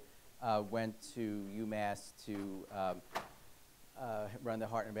when I went to UMass to run the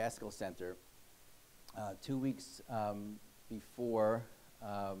Heart and Vascular Center, 2 weeks before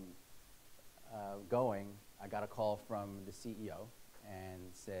going, I got a call from the CEO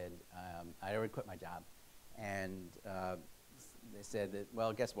and said, I already quit my job, and they said that,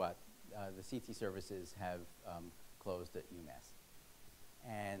 well, guess what? The CT services have closed at UMass.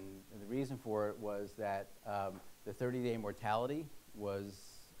 And the reason for it was that the 30-day mortality was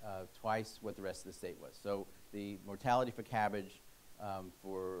twice what the rest of the state was. So the mortality for CABG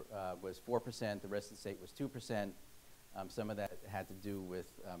was 4%, the rest of the state was 2%. Some of that had to do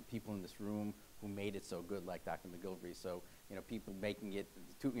with people in this room who made it so good, like Dr. McGilvery. So, people making it,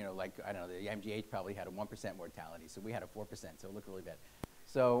 like, I don't know, the MGH probably had a 1% mortality, so we had a 4%, so it looked really bad.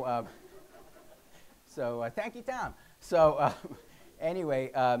 So, thank you, Tom. So,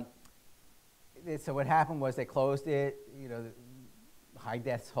 anyway, so what happened was they closed it, high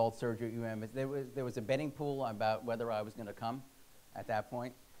death halt surgery at UM. There was a betting pool about whether I was going to come at that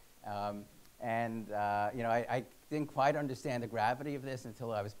point. I didn't quite understand the gravity of this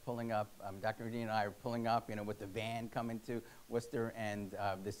until I was pulling up, Dr. Medina and I were pulling up, with the van coming to Worcester, and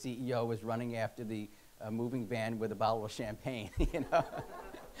the CEO was running after the moving van with a bottle of champagne,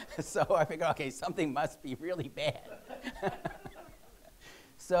 So I figured, okay, something must be really bad.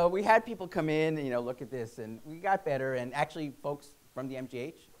 So we had people come in and, look at this, and we got better, and actually folks from the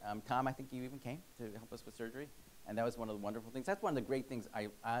MGH, Tom, I think you even came to help us with surgery, and that was one of the wonderful things. That's one of the great things I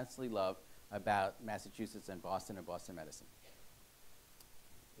honestly love about Massachusetts and Boston medicine.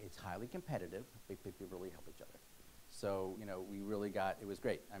 It's highly competitive, but people really help each other. So, we really it was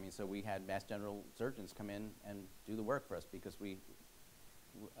great. I mean, so we had Mass General surgeons come in and do the work for us because we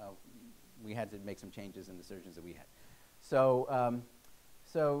had to make some changes in the surgeons that we had. So,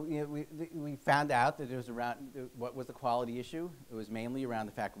 we found out that it was around, what was the quality issue? It was mainly around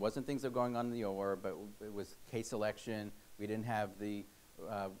the fact it wasn't things that were going on in the OR, but it was case selection. We didn't have the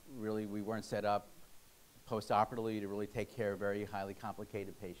we weren't set up post-operatively to really take care of very highly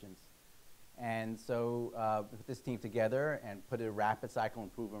complicated patients. And so we put this team together and put a rapid cycle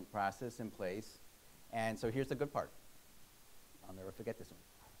improvement process in place. And so here's the good part. I'll never forget this one.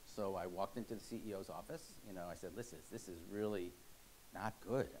 So I walked into the CEO's office. I said, listen, this is really not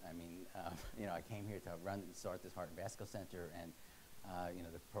good. I mean, I came here to run and start this Heart and Vascular Center, and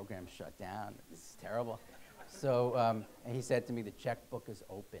the program's shut down. This is terrible. So and he said to me, the checkbook is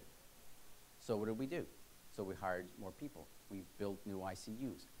open. So what did we do? So we hired more people. We built new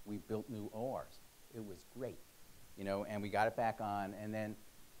ICUs. We built new ORs. It was great, and we got it back on. And then,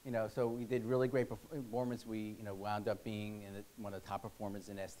 so we did really great performance. We, wound up being one of the top performers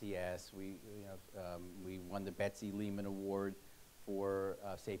in STS. We won the Betsy Lehman Award for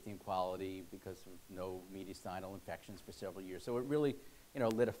safety and quality because of no mediastinal infections for several years. So it really,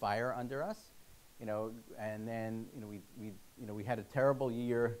 lit a fire under us. And then we had a terrible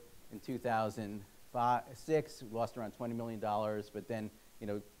year in 2006. We lost around $20 million, but then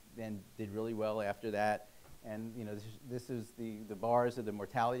then did really well after that. And this is the bars of the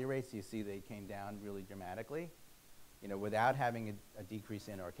mortality rates. You see they came down really dramatically, without having a decrease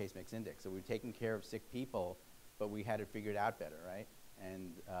in our case mix index. So we were taking care of sick people, but we had it figured out better, right?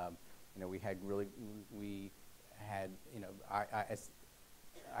 And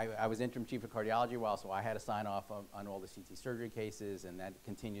I was interim chief of cardiology a while, so I had to sign off on all the CT surgery cases, and that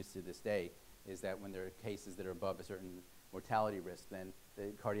continues to this day, is that when there are cases that are above a certain mortality risk, then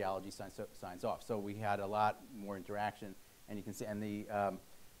the cardiology signs off. So we had a lot more interaction, and you can see, and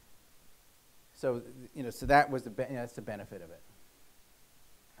so that was that's the benefit of it.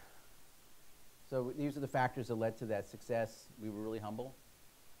 So these are the factors that led to that success. We were really humble,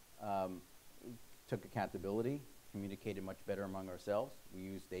 took accountability, communicated much better among ourselves. We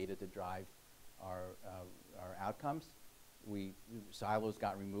used data to drive our outcomes. Silos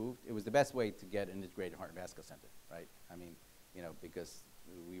got removed. It was the best way to get an integrated heart and vascular center, right? I mean, you know, because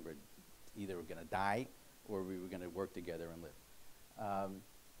we were either going to die or we were going to work together and live.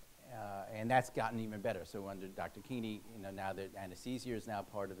 And that's gotten even better. So under Dr. Keeney, you know, now that anesthesia is now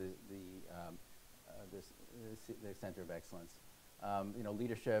part of the Center of Excellence. You know,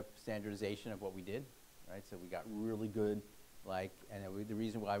 leadership, standardization of what we did, right? So we got really good, like, and the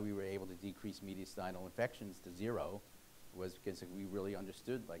reason why we were able to decrease mediastinal infections to 0 was because we really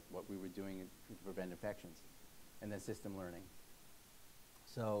understood, like, what we were doing to prevent infections. And then system learning.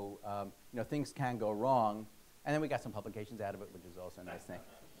 So, you know, things can go wrong. And then we got some publications out of it, which is also a nice thing.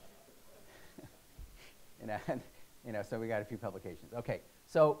 You know, so we got a few publications. Okay,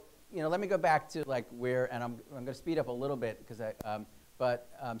 so, you know, let me go back to, like, where, and I'm going to speed up a little bit, because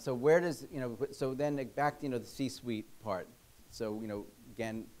so where does, you know, so then back to, you know, the C-suite part. So, you know,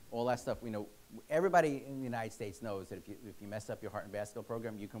 again, all that stuff, you know, everybody in the United States knows that if you mess up your heart and vascular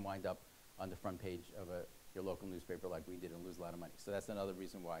program, you can wind up on the front page of your local newspaper like we did and lose a lot of money. So that's another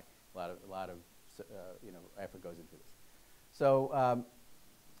reason why a lot of you know, effort goes into this. So,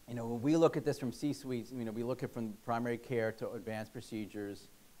 you know, when we look at this from C-suites, you know, we look at from primary care to advanced procedures,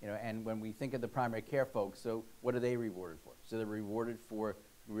 you know, and when we think of the primary care folks, so what are they rewarded for? So they're rewarded for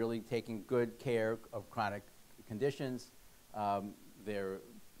really taking good care of chronic conditions. They're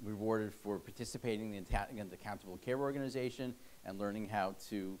rewarded for participating in the accountable care organization and learning how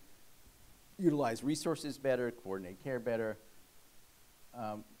to utilize resources better, coordinate care better.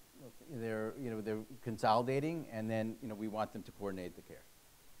 They're consolidating, and then, you know, we want them to coordinate the care.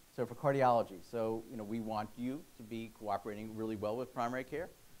 So for cardiology, so, you know, we want you to be cooperating really well with primary care.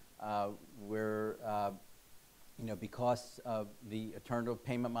 We're, you know, because of the alternative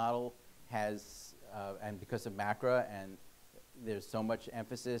payment model has, and because of MACRA, and there's so much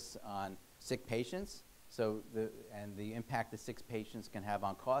emphasis on sick patients, so the impact that sick patients can have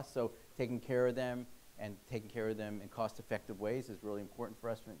on costs. So taking care of them and taking care of them in cost-effective ways is really important for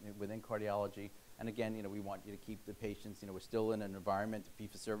us within cardiology. And again, you know, we want you to keep the patients, you know, we're still in an environment, a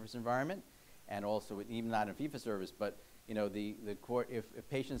fee-for-service environment, and also even not in fee-for-service, but, you know, if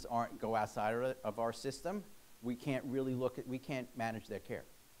patients go outside of our system, we can't really we can't manage their care.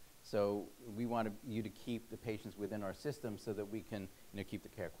 So we want you to keep the patients within our system so that we can, you know, keep the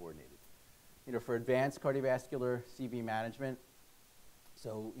care coordinated. You know, for advanced cardiovascular CV management,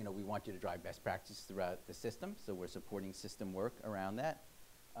 so, you know, we want you to drive best practices throughout the system, so we're supporting system work around that.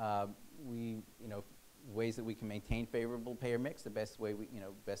 You know, ways that we can maintain favorable payer mix, the best ways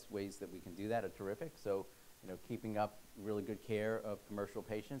that we can do that are terrific. So, you know, keeping up really good care of commercial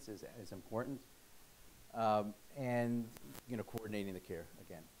patients is important. And, you know, coordinating the care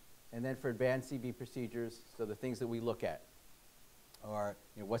again. And then for advanced CV procedures, so the things that we look at are,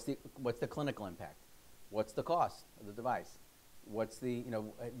 you know, what's the clinical impact? What's the cost of the device? What's the, you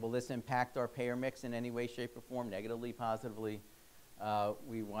know, will this impact our payer mix in any way, shape, or form, negatively, positively?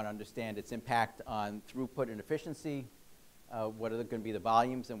 We want to understand its impact on throughput and efficiency. What are going to be the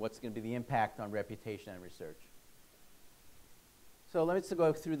volumes, and what's going to be the impact on reputation and research? So let's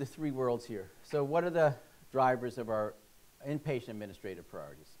go through the 3 worlds here. So what are the drivers of our inpatient administrative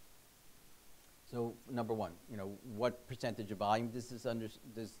priorities? So number 1, you know, what percentage of volume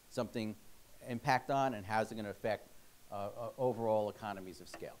does something impact on, and how is it going to affect overall economies of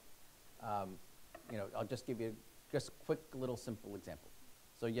scale? You know, I'll just give you just a quick little simple example.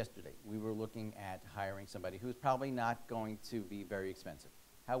 So yesterday, we were looking at hiring somebody who's probably not going to be very expensive.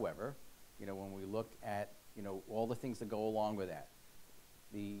 However, you know, when we look at, you know, all the things that go along with that,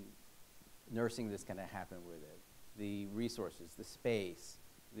 the nursing that's going to happen with it, the resources, the space,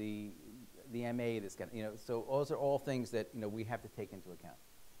 the MA that's going to, you know, so those are all things that, you know, we have to take into account.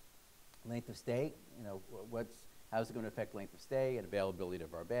 Length of stay, you know, how's it going to affect length of stay and availability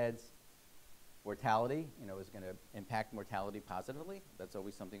of our beds? Mortality, you know, is going to impact mortality positively. That's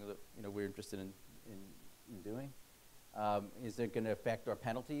always something that, you know, we're interested in doing. Is it going to affect our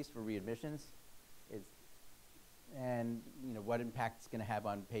penalties for readmissions? And, you know, what impact it's going to have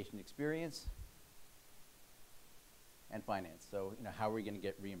on patient experience and finance. So, you know, how are we going to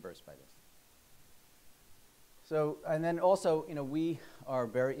get reimbursed by this? So, and then also, you know, we are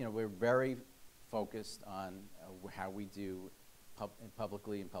very, you know, we're very focused on how we do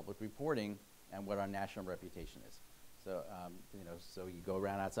publicly and public reporting and what our national reputation is. So, you know, so you go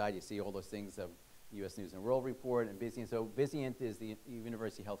around outside, you see all those things of U.S. News and World Report and Vizient. So Vizient is the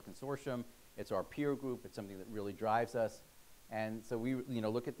University Health Consortium. It's our peer group. It's something that really drives us. And so we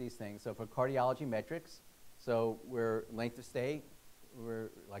look at these things. So for cardiology metrics, so we're length of stay,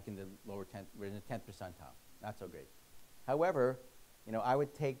 we're like in the lower 10th, we're in the 10th percentile. Not so great. However, I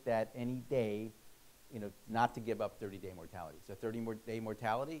would take that any day, not to give up 30-day mortality. So 30-day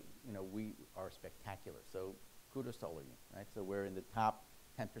mortality, we are spectacular. So kudos to all of you, right? So we're in the top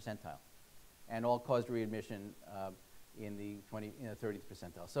 10th percentile. And all-cause readmission in the 30th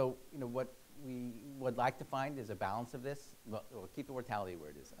percentile. So, what we would like to find is a balance of this. Well, keep the mortality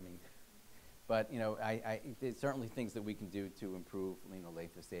where it is. I mean, but, there's certainly things that we can do to improve,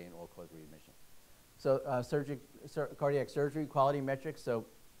 length of stay and all-cause readmission. So cardiac surgery quality metrics. So,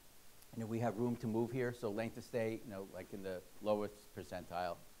 we have room to move here. So length of stay, like in the lowest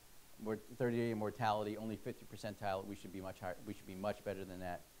percentile. 30-day mortality, only 50th percentile. We should be much higher. We should be much better than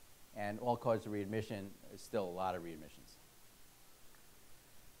that. And all-cause readmission is still a lot of readmissions.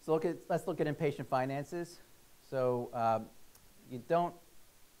 So let's look at inpatient finances. So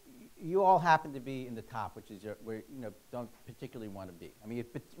you all happen to be in the top, which is where don't particularly want to be. I mean, you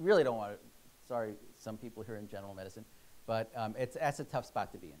really don't want to. Sorry, some people here in general medicine, but that's a tough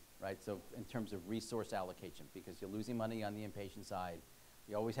spot to be in, right? So in terms of resource allocation, because you're losing money on the inpatient side,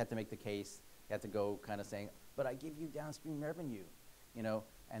 you always have to make the case. You have to go kind of saying, but I give you downstream revenue,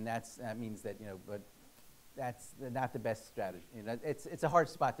 and that means that but that's not the best strategy. It's a hard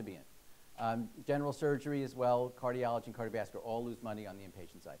spot to be in. General surgery as well, cardiology and cardiovascular all lose money on the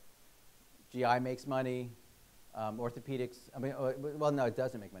inpatient side. GI makes money. Orthopedics, well, no, it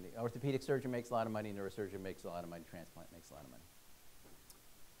doesn't make money. Orthopedic surgeon makes a lot of money, neurosurgeon makes a lot of money, transplant makes a lot of money.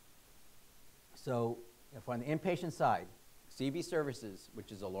 So if on the inpatient side, CV services,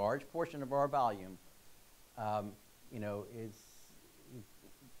 which is a large portion of our volume, it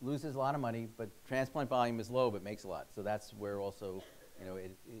loses a lot of money, but transplant volume is low, but makes a lot. So that's where also,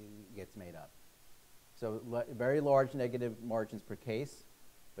 it gets made up. So very large negative margins per case,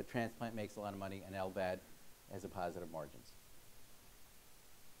 but transplant makes a lot of money, and LVAD has a positive margins.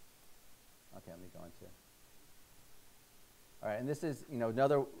 Okay, let me go into. All right, and this is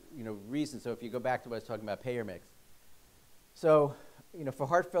another reason. So if you go back to what I was talking about, payer mix. So for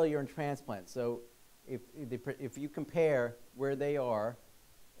heart failure and transplant. So if you compare where they are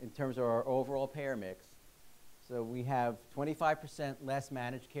in terms of our overall payer mix, so we have 25% less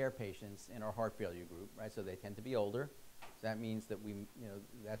managed care patients in our heart failure group, right? So they tend to be older. So that means that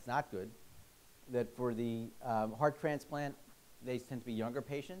that's not good. That for the heart transplant, they tend to be younger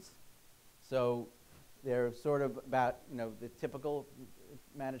patients. So they're sort of about, the typical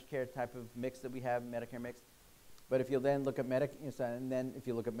managed care type of mix that we have, Medicare mix. But if you then look at if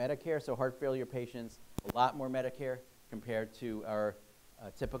you look at Medicare, so heart failure patients, a lot more Medicare compared to our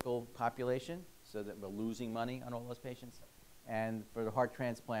typical population, so that we're losing money on all those patients. And for the heart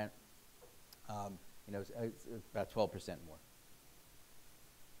transplant, it's about 12% more.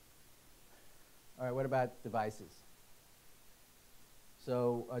 All right, what about devices?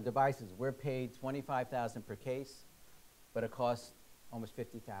 So devices, we're paid $25,000 per case, but it costs almost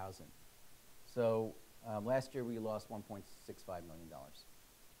 $50,000. So last year we lost $1.65 million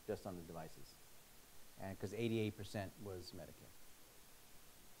just on the devices, and because 88% was Medicare.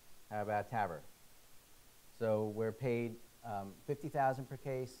 How about TAVR? So we're paid $50,000 per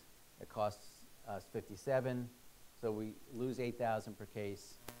case. It costs us $57,000, so we lose $8,000 per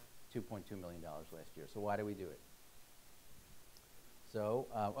case. $2.2 million last year. So why do we do it? So,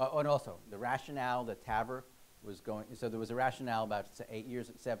 and also the rationale that TAVR was going, so there was a rationale about 5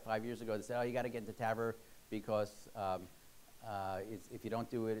 years ago that said, oh, you got to get into TAVR because if you don't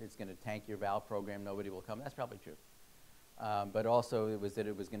do it, it's going to tank your valve program, nobody will come. That's probably true. But also it was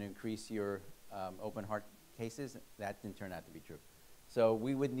going to increase your open heart cases. That didn't turn out to be true. So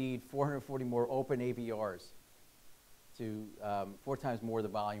we would need 440 more open AVRs to 4 times more the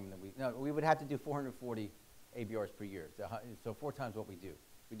volume than we would have to do 440 ABRs per year. So 4 times what we do.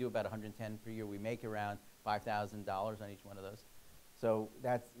 We do about 110 per year. We make around $5,000 on each one of those. So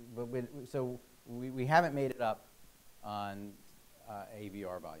we haven't made it up on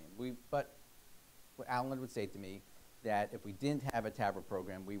AVR volume. But what Alan would say to me that if we didn't have a TAVR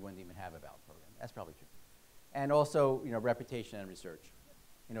program, we wouldn't even have a valve program. That's probably true. And also, reputation and research.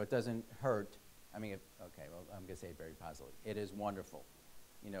 It doesn't hurt. I mean, okay, well, I'm going to say it very positively. It is wonderful,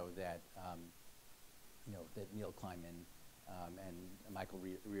 that Neil Kleinman and Michael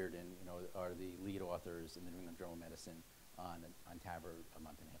Reardon, are the lead authors in the New England Journal of Medicine on TAVR a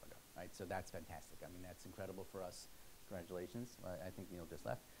month and a half ago, right? So that's fantastic. I mean, that's incredible for us. Congratulations. I think Neil just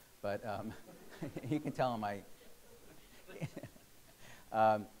left, but you can tell him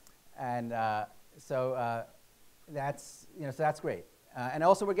so that's so that's great. And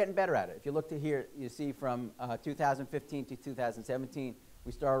also, we're getting better at it. If you look to here, you see from 2015 to 2017,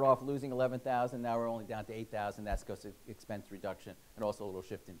 we started off losing 11,000. Now we're only down to 8,000. That's because of expense reduction and also a little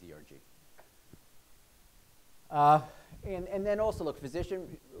shift in DRG. And then also, look,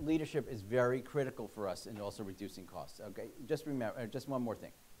 physician leadership is very critical for us in also reducing costs. Okay, just remember, just one more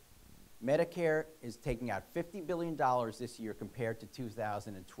thing. Medicare is taking out $50 billion this year compared to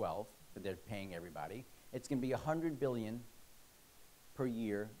 2012, but they're paying everybody. It's going to be $100 billion per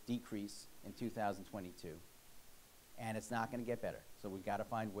year decrease in 2022, and it's not going to get better. So we've got to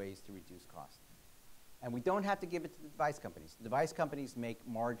find ways to reduce costs. And we don't have to give it to the device companies. The device companies make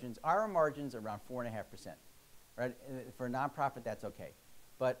margins. Our margins are around 4.5%. Right? For a nonprofit, that's okay.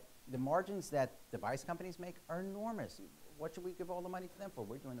 But the margins that device companies make are enormous. What should we give all the money to them for?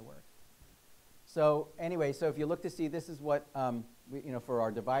 We're doing the work. So anyway, so if you look to see, this is what, for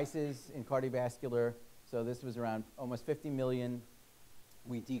our devices in cardiovascular, so this was around almost 50 million.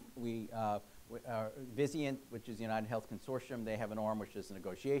 Vizient, which is the United Health Consortium, they have an arm which is a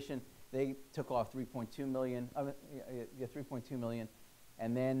negotiation. They took off 3.2 million, 3.2 million.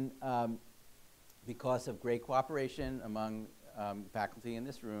 And then because of great cooperation among faculty in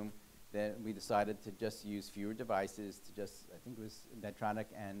this room, that we decided to just use fewer devices, to just, I think it was Medtronic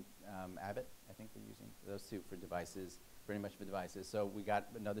and Abbott, I think they're using those two for devices, pretty much for devices. So we got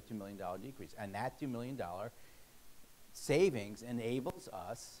another $2 million decrease. And that $2 million savings enables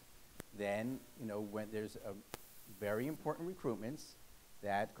us then, when there's a very important recruitments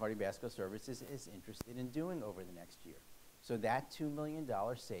that Cardiovascular Services is interested in doing over the next year. So that $2 million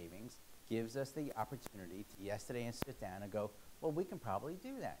savings gives us the opportunity to yesterday and sit down and go, well, we can probably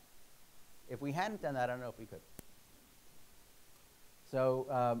do that. If we hadn't done that, I don't know if we could.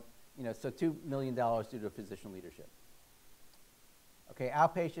 So, so $2 million due to physician leadership. Okay,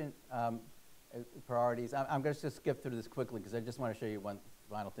 outpatient priorities. I'm going to just skip through this quickly because I just want to show you one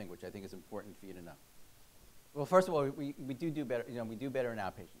final thing, which I think is important for you to know. Well, first of all, we do better. We do better in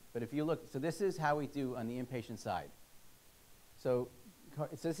outpatient. But if you look, so this is how we do on the inpatient side. So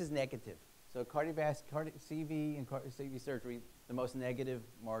this is negative. So cardiovascular, CV and CV surgery, the most negative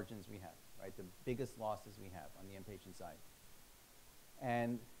margins we have, right? The biggest losses we have on the inpatient side.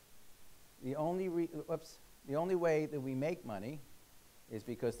 And the only way that we make money is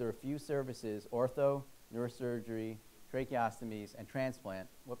because there are a few services, ortho, neurosurgery, tracheostomies, and transplant,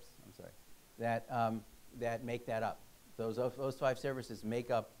 that make that up. Those 5 services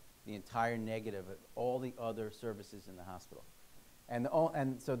make up the entire negative of all the other services in the hospital. And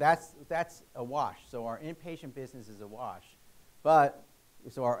so that's a wash. So our inpatient business is a wash. But,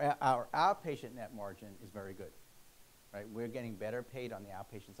 so our outpatient net margin is very good, right? We're getting better paid on the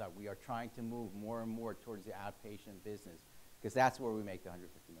outpatient side. We are trying to move more and more towards the outpatient business because that's where we make the $150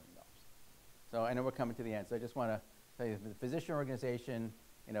 million. So I know we're coming to the end. So I just want to tell you, the physician organization,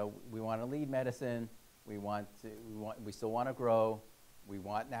 we want to lead medicine. We still want to grow. We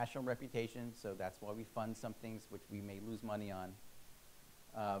want national reputation. So that's why we fund some things which we may lose money on.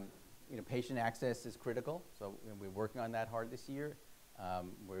 Patient access is critical, so we're working on that hard this year.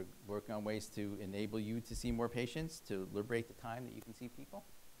 We're working on ways to enable you to see more patients, to liberate the time that you can see people.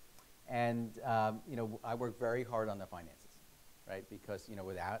 And, I work very hard on the finances, right? Because,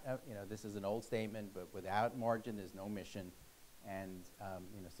 without, this is an old statement, but without margin, there's no mission. And,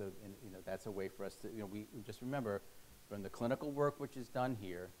 that's a way for us to, we just remember from the clinical work which is done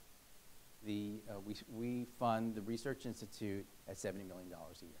here, we fund the Research Institute at $70 million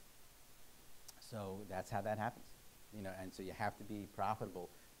a year. So that's how that happens, and so you have to be profitable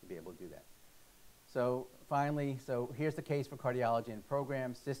to be able to do that. So finally, so here's the case for cardiology and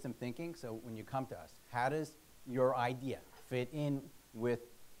programs, system thinking. So when you come to us, how does your idea fit in with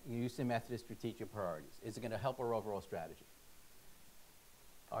UC Methodist strategic priorities? Is it going to help our overall strategy?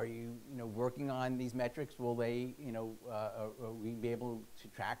 Are you, working on these metrics? Will they, are we be able to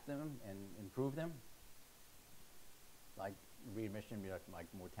track them and improve them? Like readmission, like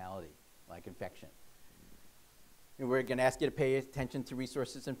mortality, like infection. And we're going to ask you to pay attention to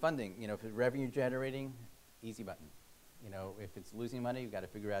resources and funding. If it's revenue generating, easy button. If it's losing money, you've got to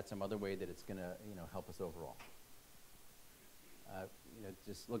figure out some other way that it's going to, help us overall.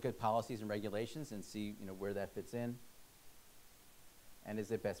 Just look at policies and regulations and see, where that fits in. And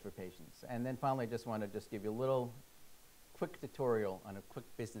is it best for patients? And then finally, I just want to give you a little quick tutorial on a quick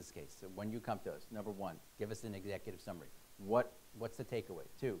business case. So when you come to us, number 1, give us an executive summary. What's the takeaway?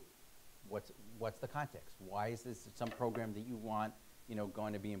 2, what's the context? Why is this some program that you want,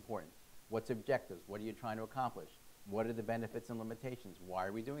 going to be important? What's objectives? What are you trying to accomplish? What are the benefits and limitations? Why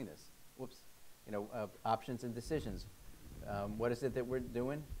are we doing this? Options and decisions. What is it that we're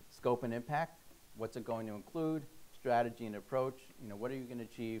doing? Scope and impact. What's it going to include? strategy and approach, what are you going to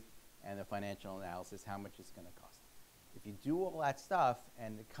achieve, and the financial analysis, how much it's going to cost. If you do all that stuff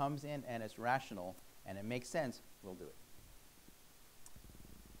and it comes in and it's rational and it makes sense, we'll do it.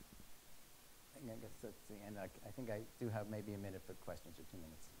 I guess that's the end. I think I do have maybe a minute for questions, or 2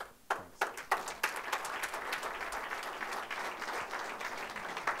 minutes. Thanks.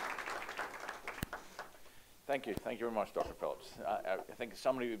 Thank you. Thank you very much, Dr. Phillips. I think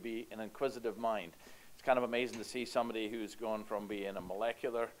somebody would be an inquisitive mind. It's kind of amazing to see somebody who's gone from being a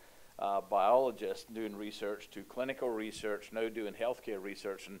molecular biologist doing research to clinical research, now doing healthcare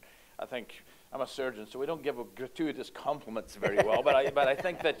research. And I think I'm a surgeon, so we don't give gratuitous compliments very well. But I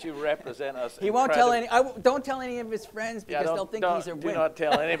think that you represent us. He won't tell any. Don't tell any of his friends because they'll think he's a wimp. Do not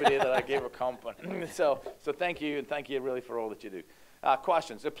tell anybody that I gave a compliment. So thank you, and thank you really for all that you do.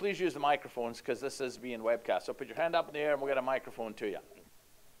 Questions? So please use the microphones because this is being webcast. So put your hand up in the air, and we'll get a microphone to you.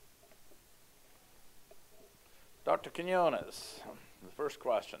 Dr. Quinones, the first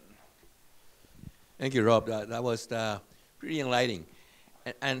question. Thank you, Rob. That was pretty enlightening.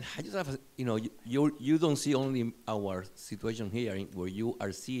 And I just have, you don't see only our situation here where you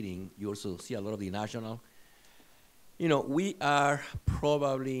are sitting, you also see a lot of the national. We are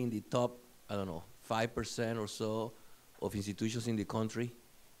probably in the top, 5% or so of institutions in the country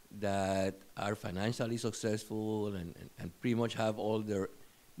that are financially successful and pretty much have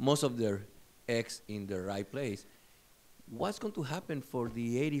most of their eggs in the right place. What's going to happen for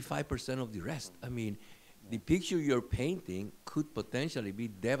the 85% of the rest? I mean, the picture you're painting could potentially be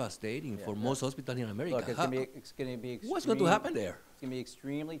devastating for most hospitals in America. Look, it's going to be what's going to happen there? It's going to be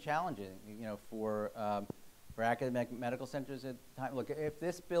extremely challenging, for academic medical centers at the time. Look, if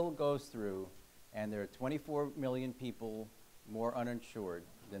this bill goes through and there are 24 million people more uninsured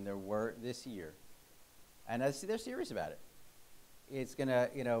than there were this year, and they're serious about it, it's going to,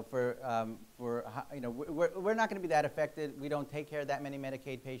 we're not going to be that affected. We don't take care of that many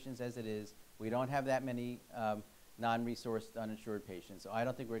Medicaid patients as it is. We don't have that many non-resourced uninsured patients. So I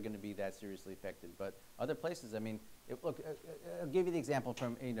don't think we're going to be that seriously affected. But other places, I mean, look, I'll give you the example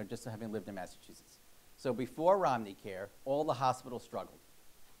from, just having lived in Massachusetts. So before Romney Care, all the hospitals struggled.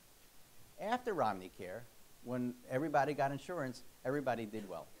 After Romney Care, when everybody got insurance, everybody did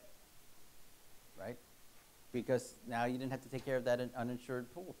well, right? Because now you didn't have to take care of that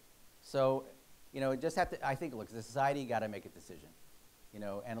uninsured pool. So, just have to, I think, look, the society got to make a decision.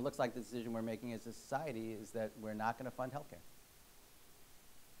 And it looks like the decision we're making as a society is that we're not going to fund healthcare.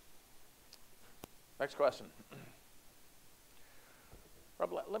 Next question.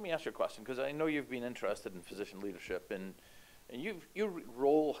 Rob, let me ask you a question, because I know you've been interested in physician leadership, and your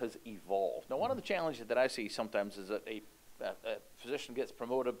role has evolved. Now, one of the challenges that I see sometimes is that a physician gets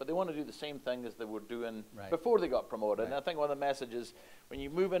promoted, but they want to do the same thing as they were doing before they got promoted. And I think one of the messages, when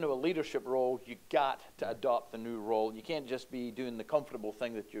you move into a leadership role, you got to adopt the new role. You can't just be doing the comfortable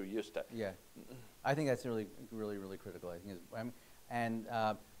thing that you're used to. Yeah, I think that's really, really, really critical. I think,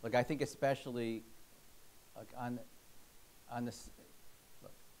 look, I think especially on this,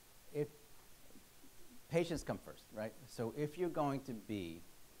 look, if patients come first, right? So if you're going to be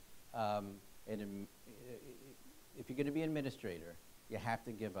if you're going to be an administrator, you have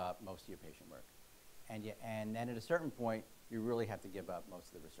to give up most of your patient work. And then at a certain point, you really have to give up most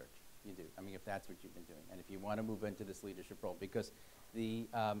of the research. You do. I mean, if that's what you've been doing. And if you want to move into this leadership role, because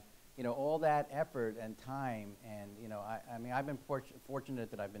all that effort and time, and, I mean, I've been fortunate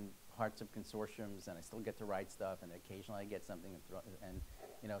that I've been parts of consortiums, and I still get to write stuff, and occasionally I get something,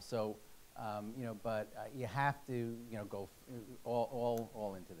 but you have to, go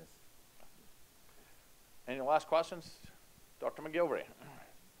all into this. Any last questions? Dr. McGilvery.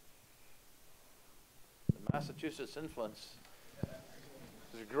 The Massachusetts influence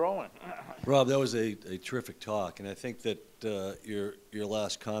is growing. Rob, that was a terrific talk, and I think that your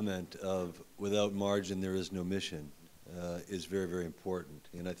last comment of without margin there is no mission is very, very important.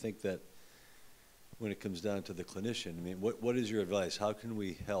 And I think that when it comes down to the clinician, I mean, what is your advice? How can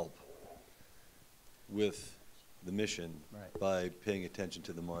we help with the mission by paying attention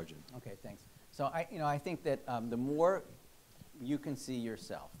to the margin? Okay, thanks. So I think that the more you can see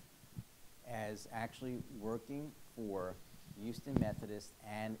yourself as actually working for Houston Methodist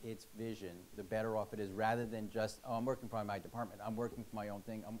and its vision, the better off it is, rather than just, I'm working for my department, I'm working for my own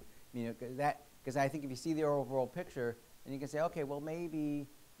thing. Because I think if you see the overall picture, then you can say, okay, well maybe,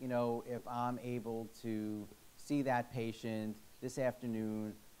 if I'm able to see that patient this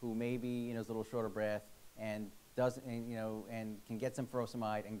afternoon who maybe is a little short of breath and doesn't, and can get some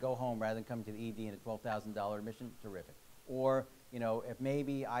furosemide and go home rather than come to the ED in a $12,000 admission, terrific. Or, if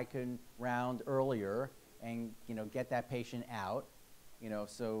maybe I can round earlier and, get that patient out,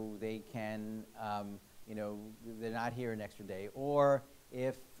 so they can, you know, they're not here an extra day. Or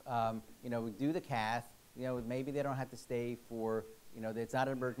if, you know, we do the cath, you know, maybe they don't have to stay for, you know, it's not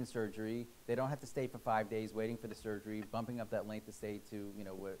an emergent surgery. They don't have to stay for 5 days waiting for the surgery, bumping up that length of stay to,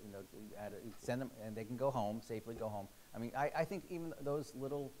 send them, and they can go home, safely go home. I mean, I think even those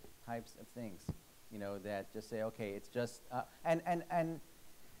little types of things, you know, that just say, okay, it's just, and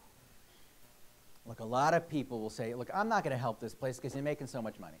look, a lot of people will say, look, I'm not going to help this place because you're making so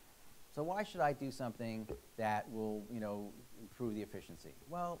much money. So why should I do something that will, you know, improve the efficiency?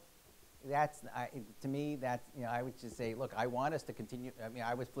 Well, that's, to me, that's, you know, I would just say, look, I want us to continue. I mean,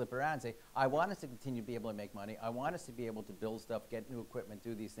 I would flip around and say, I want us to continue to be able to make money. I want us to be able to build stuff, get new equipment,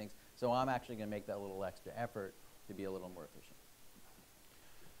 do these things. So I'm actually going to make that little extra effort to be a little more efficient.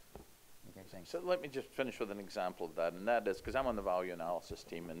 Okay, thanks. So let me just finish with an example of that, and that is, because I'm on the value analysis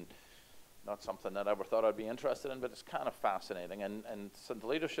team, and not something that I ever thought I'd be interested in, but it's kind of fascinating. And so the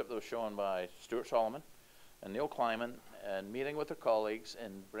leadership that was shown by Stuart Solomon and Neil Kleiman, and meeting with their colleagues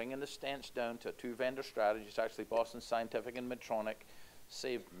and bringing the stents down to 2 vendor strategies, actually Boston Scientific and Medtronic,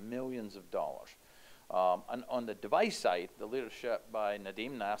 saved millions of dollars. And on the device side, the leadership by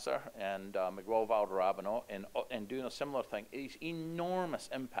Nadeem Nasser and Miguel Valderrabano in doing a similar thing is enormous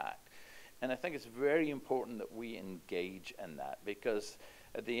impact. And I think it's very important that we engage in that, because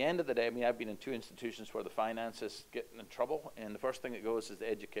at the end of the day, I mean, I've been in 2 institutions where the finances get in trouble, and the first thing that goes is the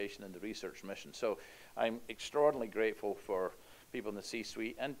education and the research mission. So I'm extraordinarily grateful for people in the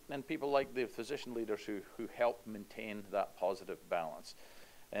C-suite and people like the physician leaders who help maintain that positive balance.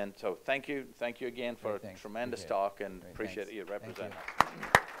 And so thank you again for a tremendous talk, and appreciate you representing us.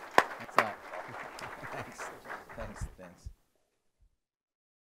 Thanks a lot. Thanks.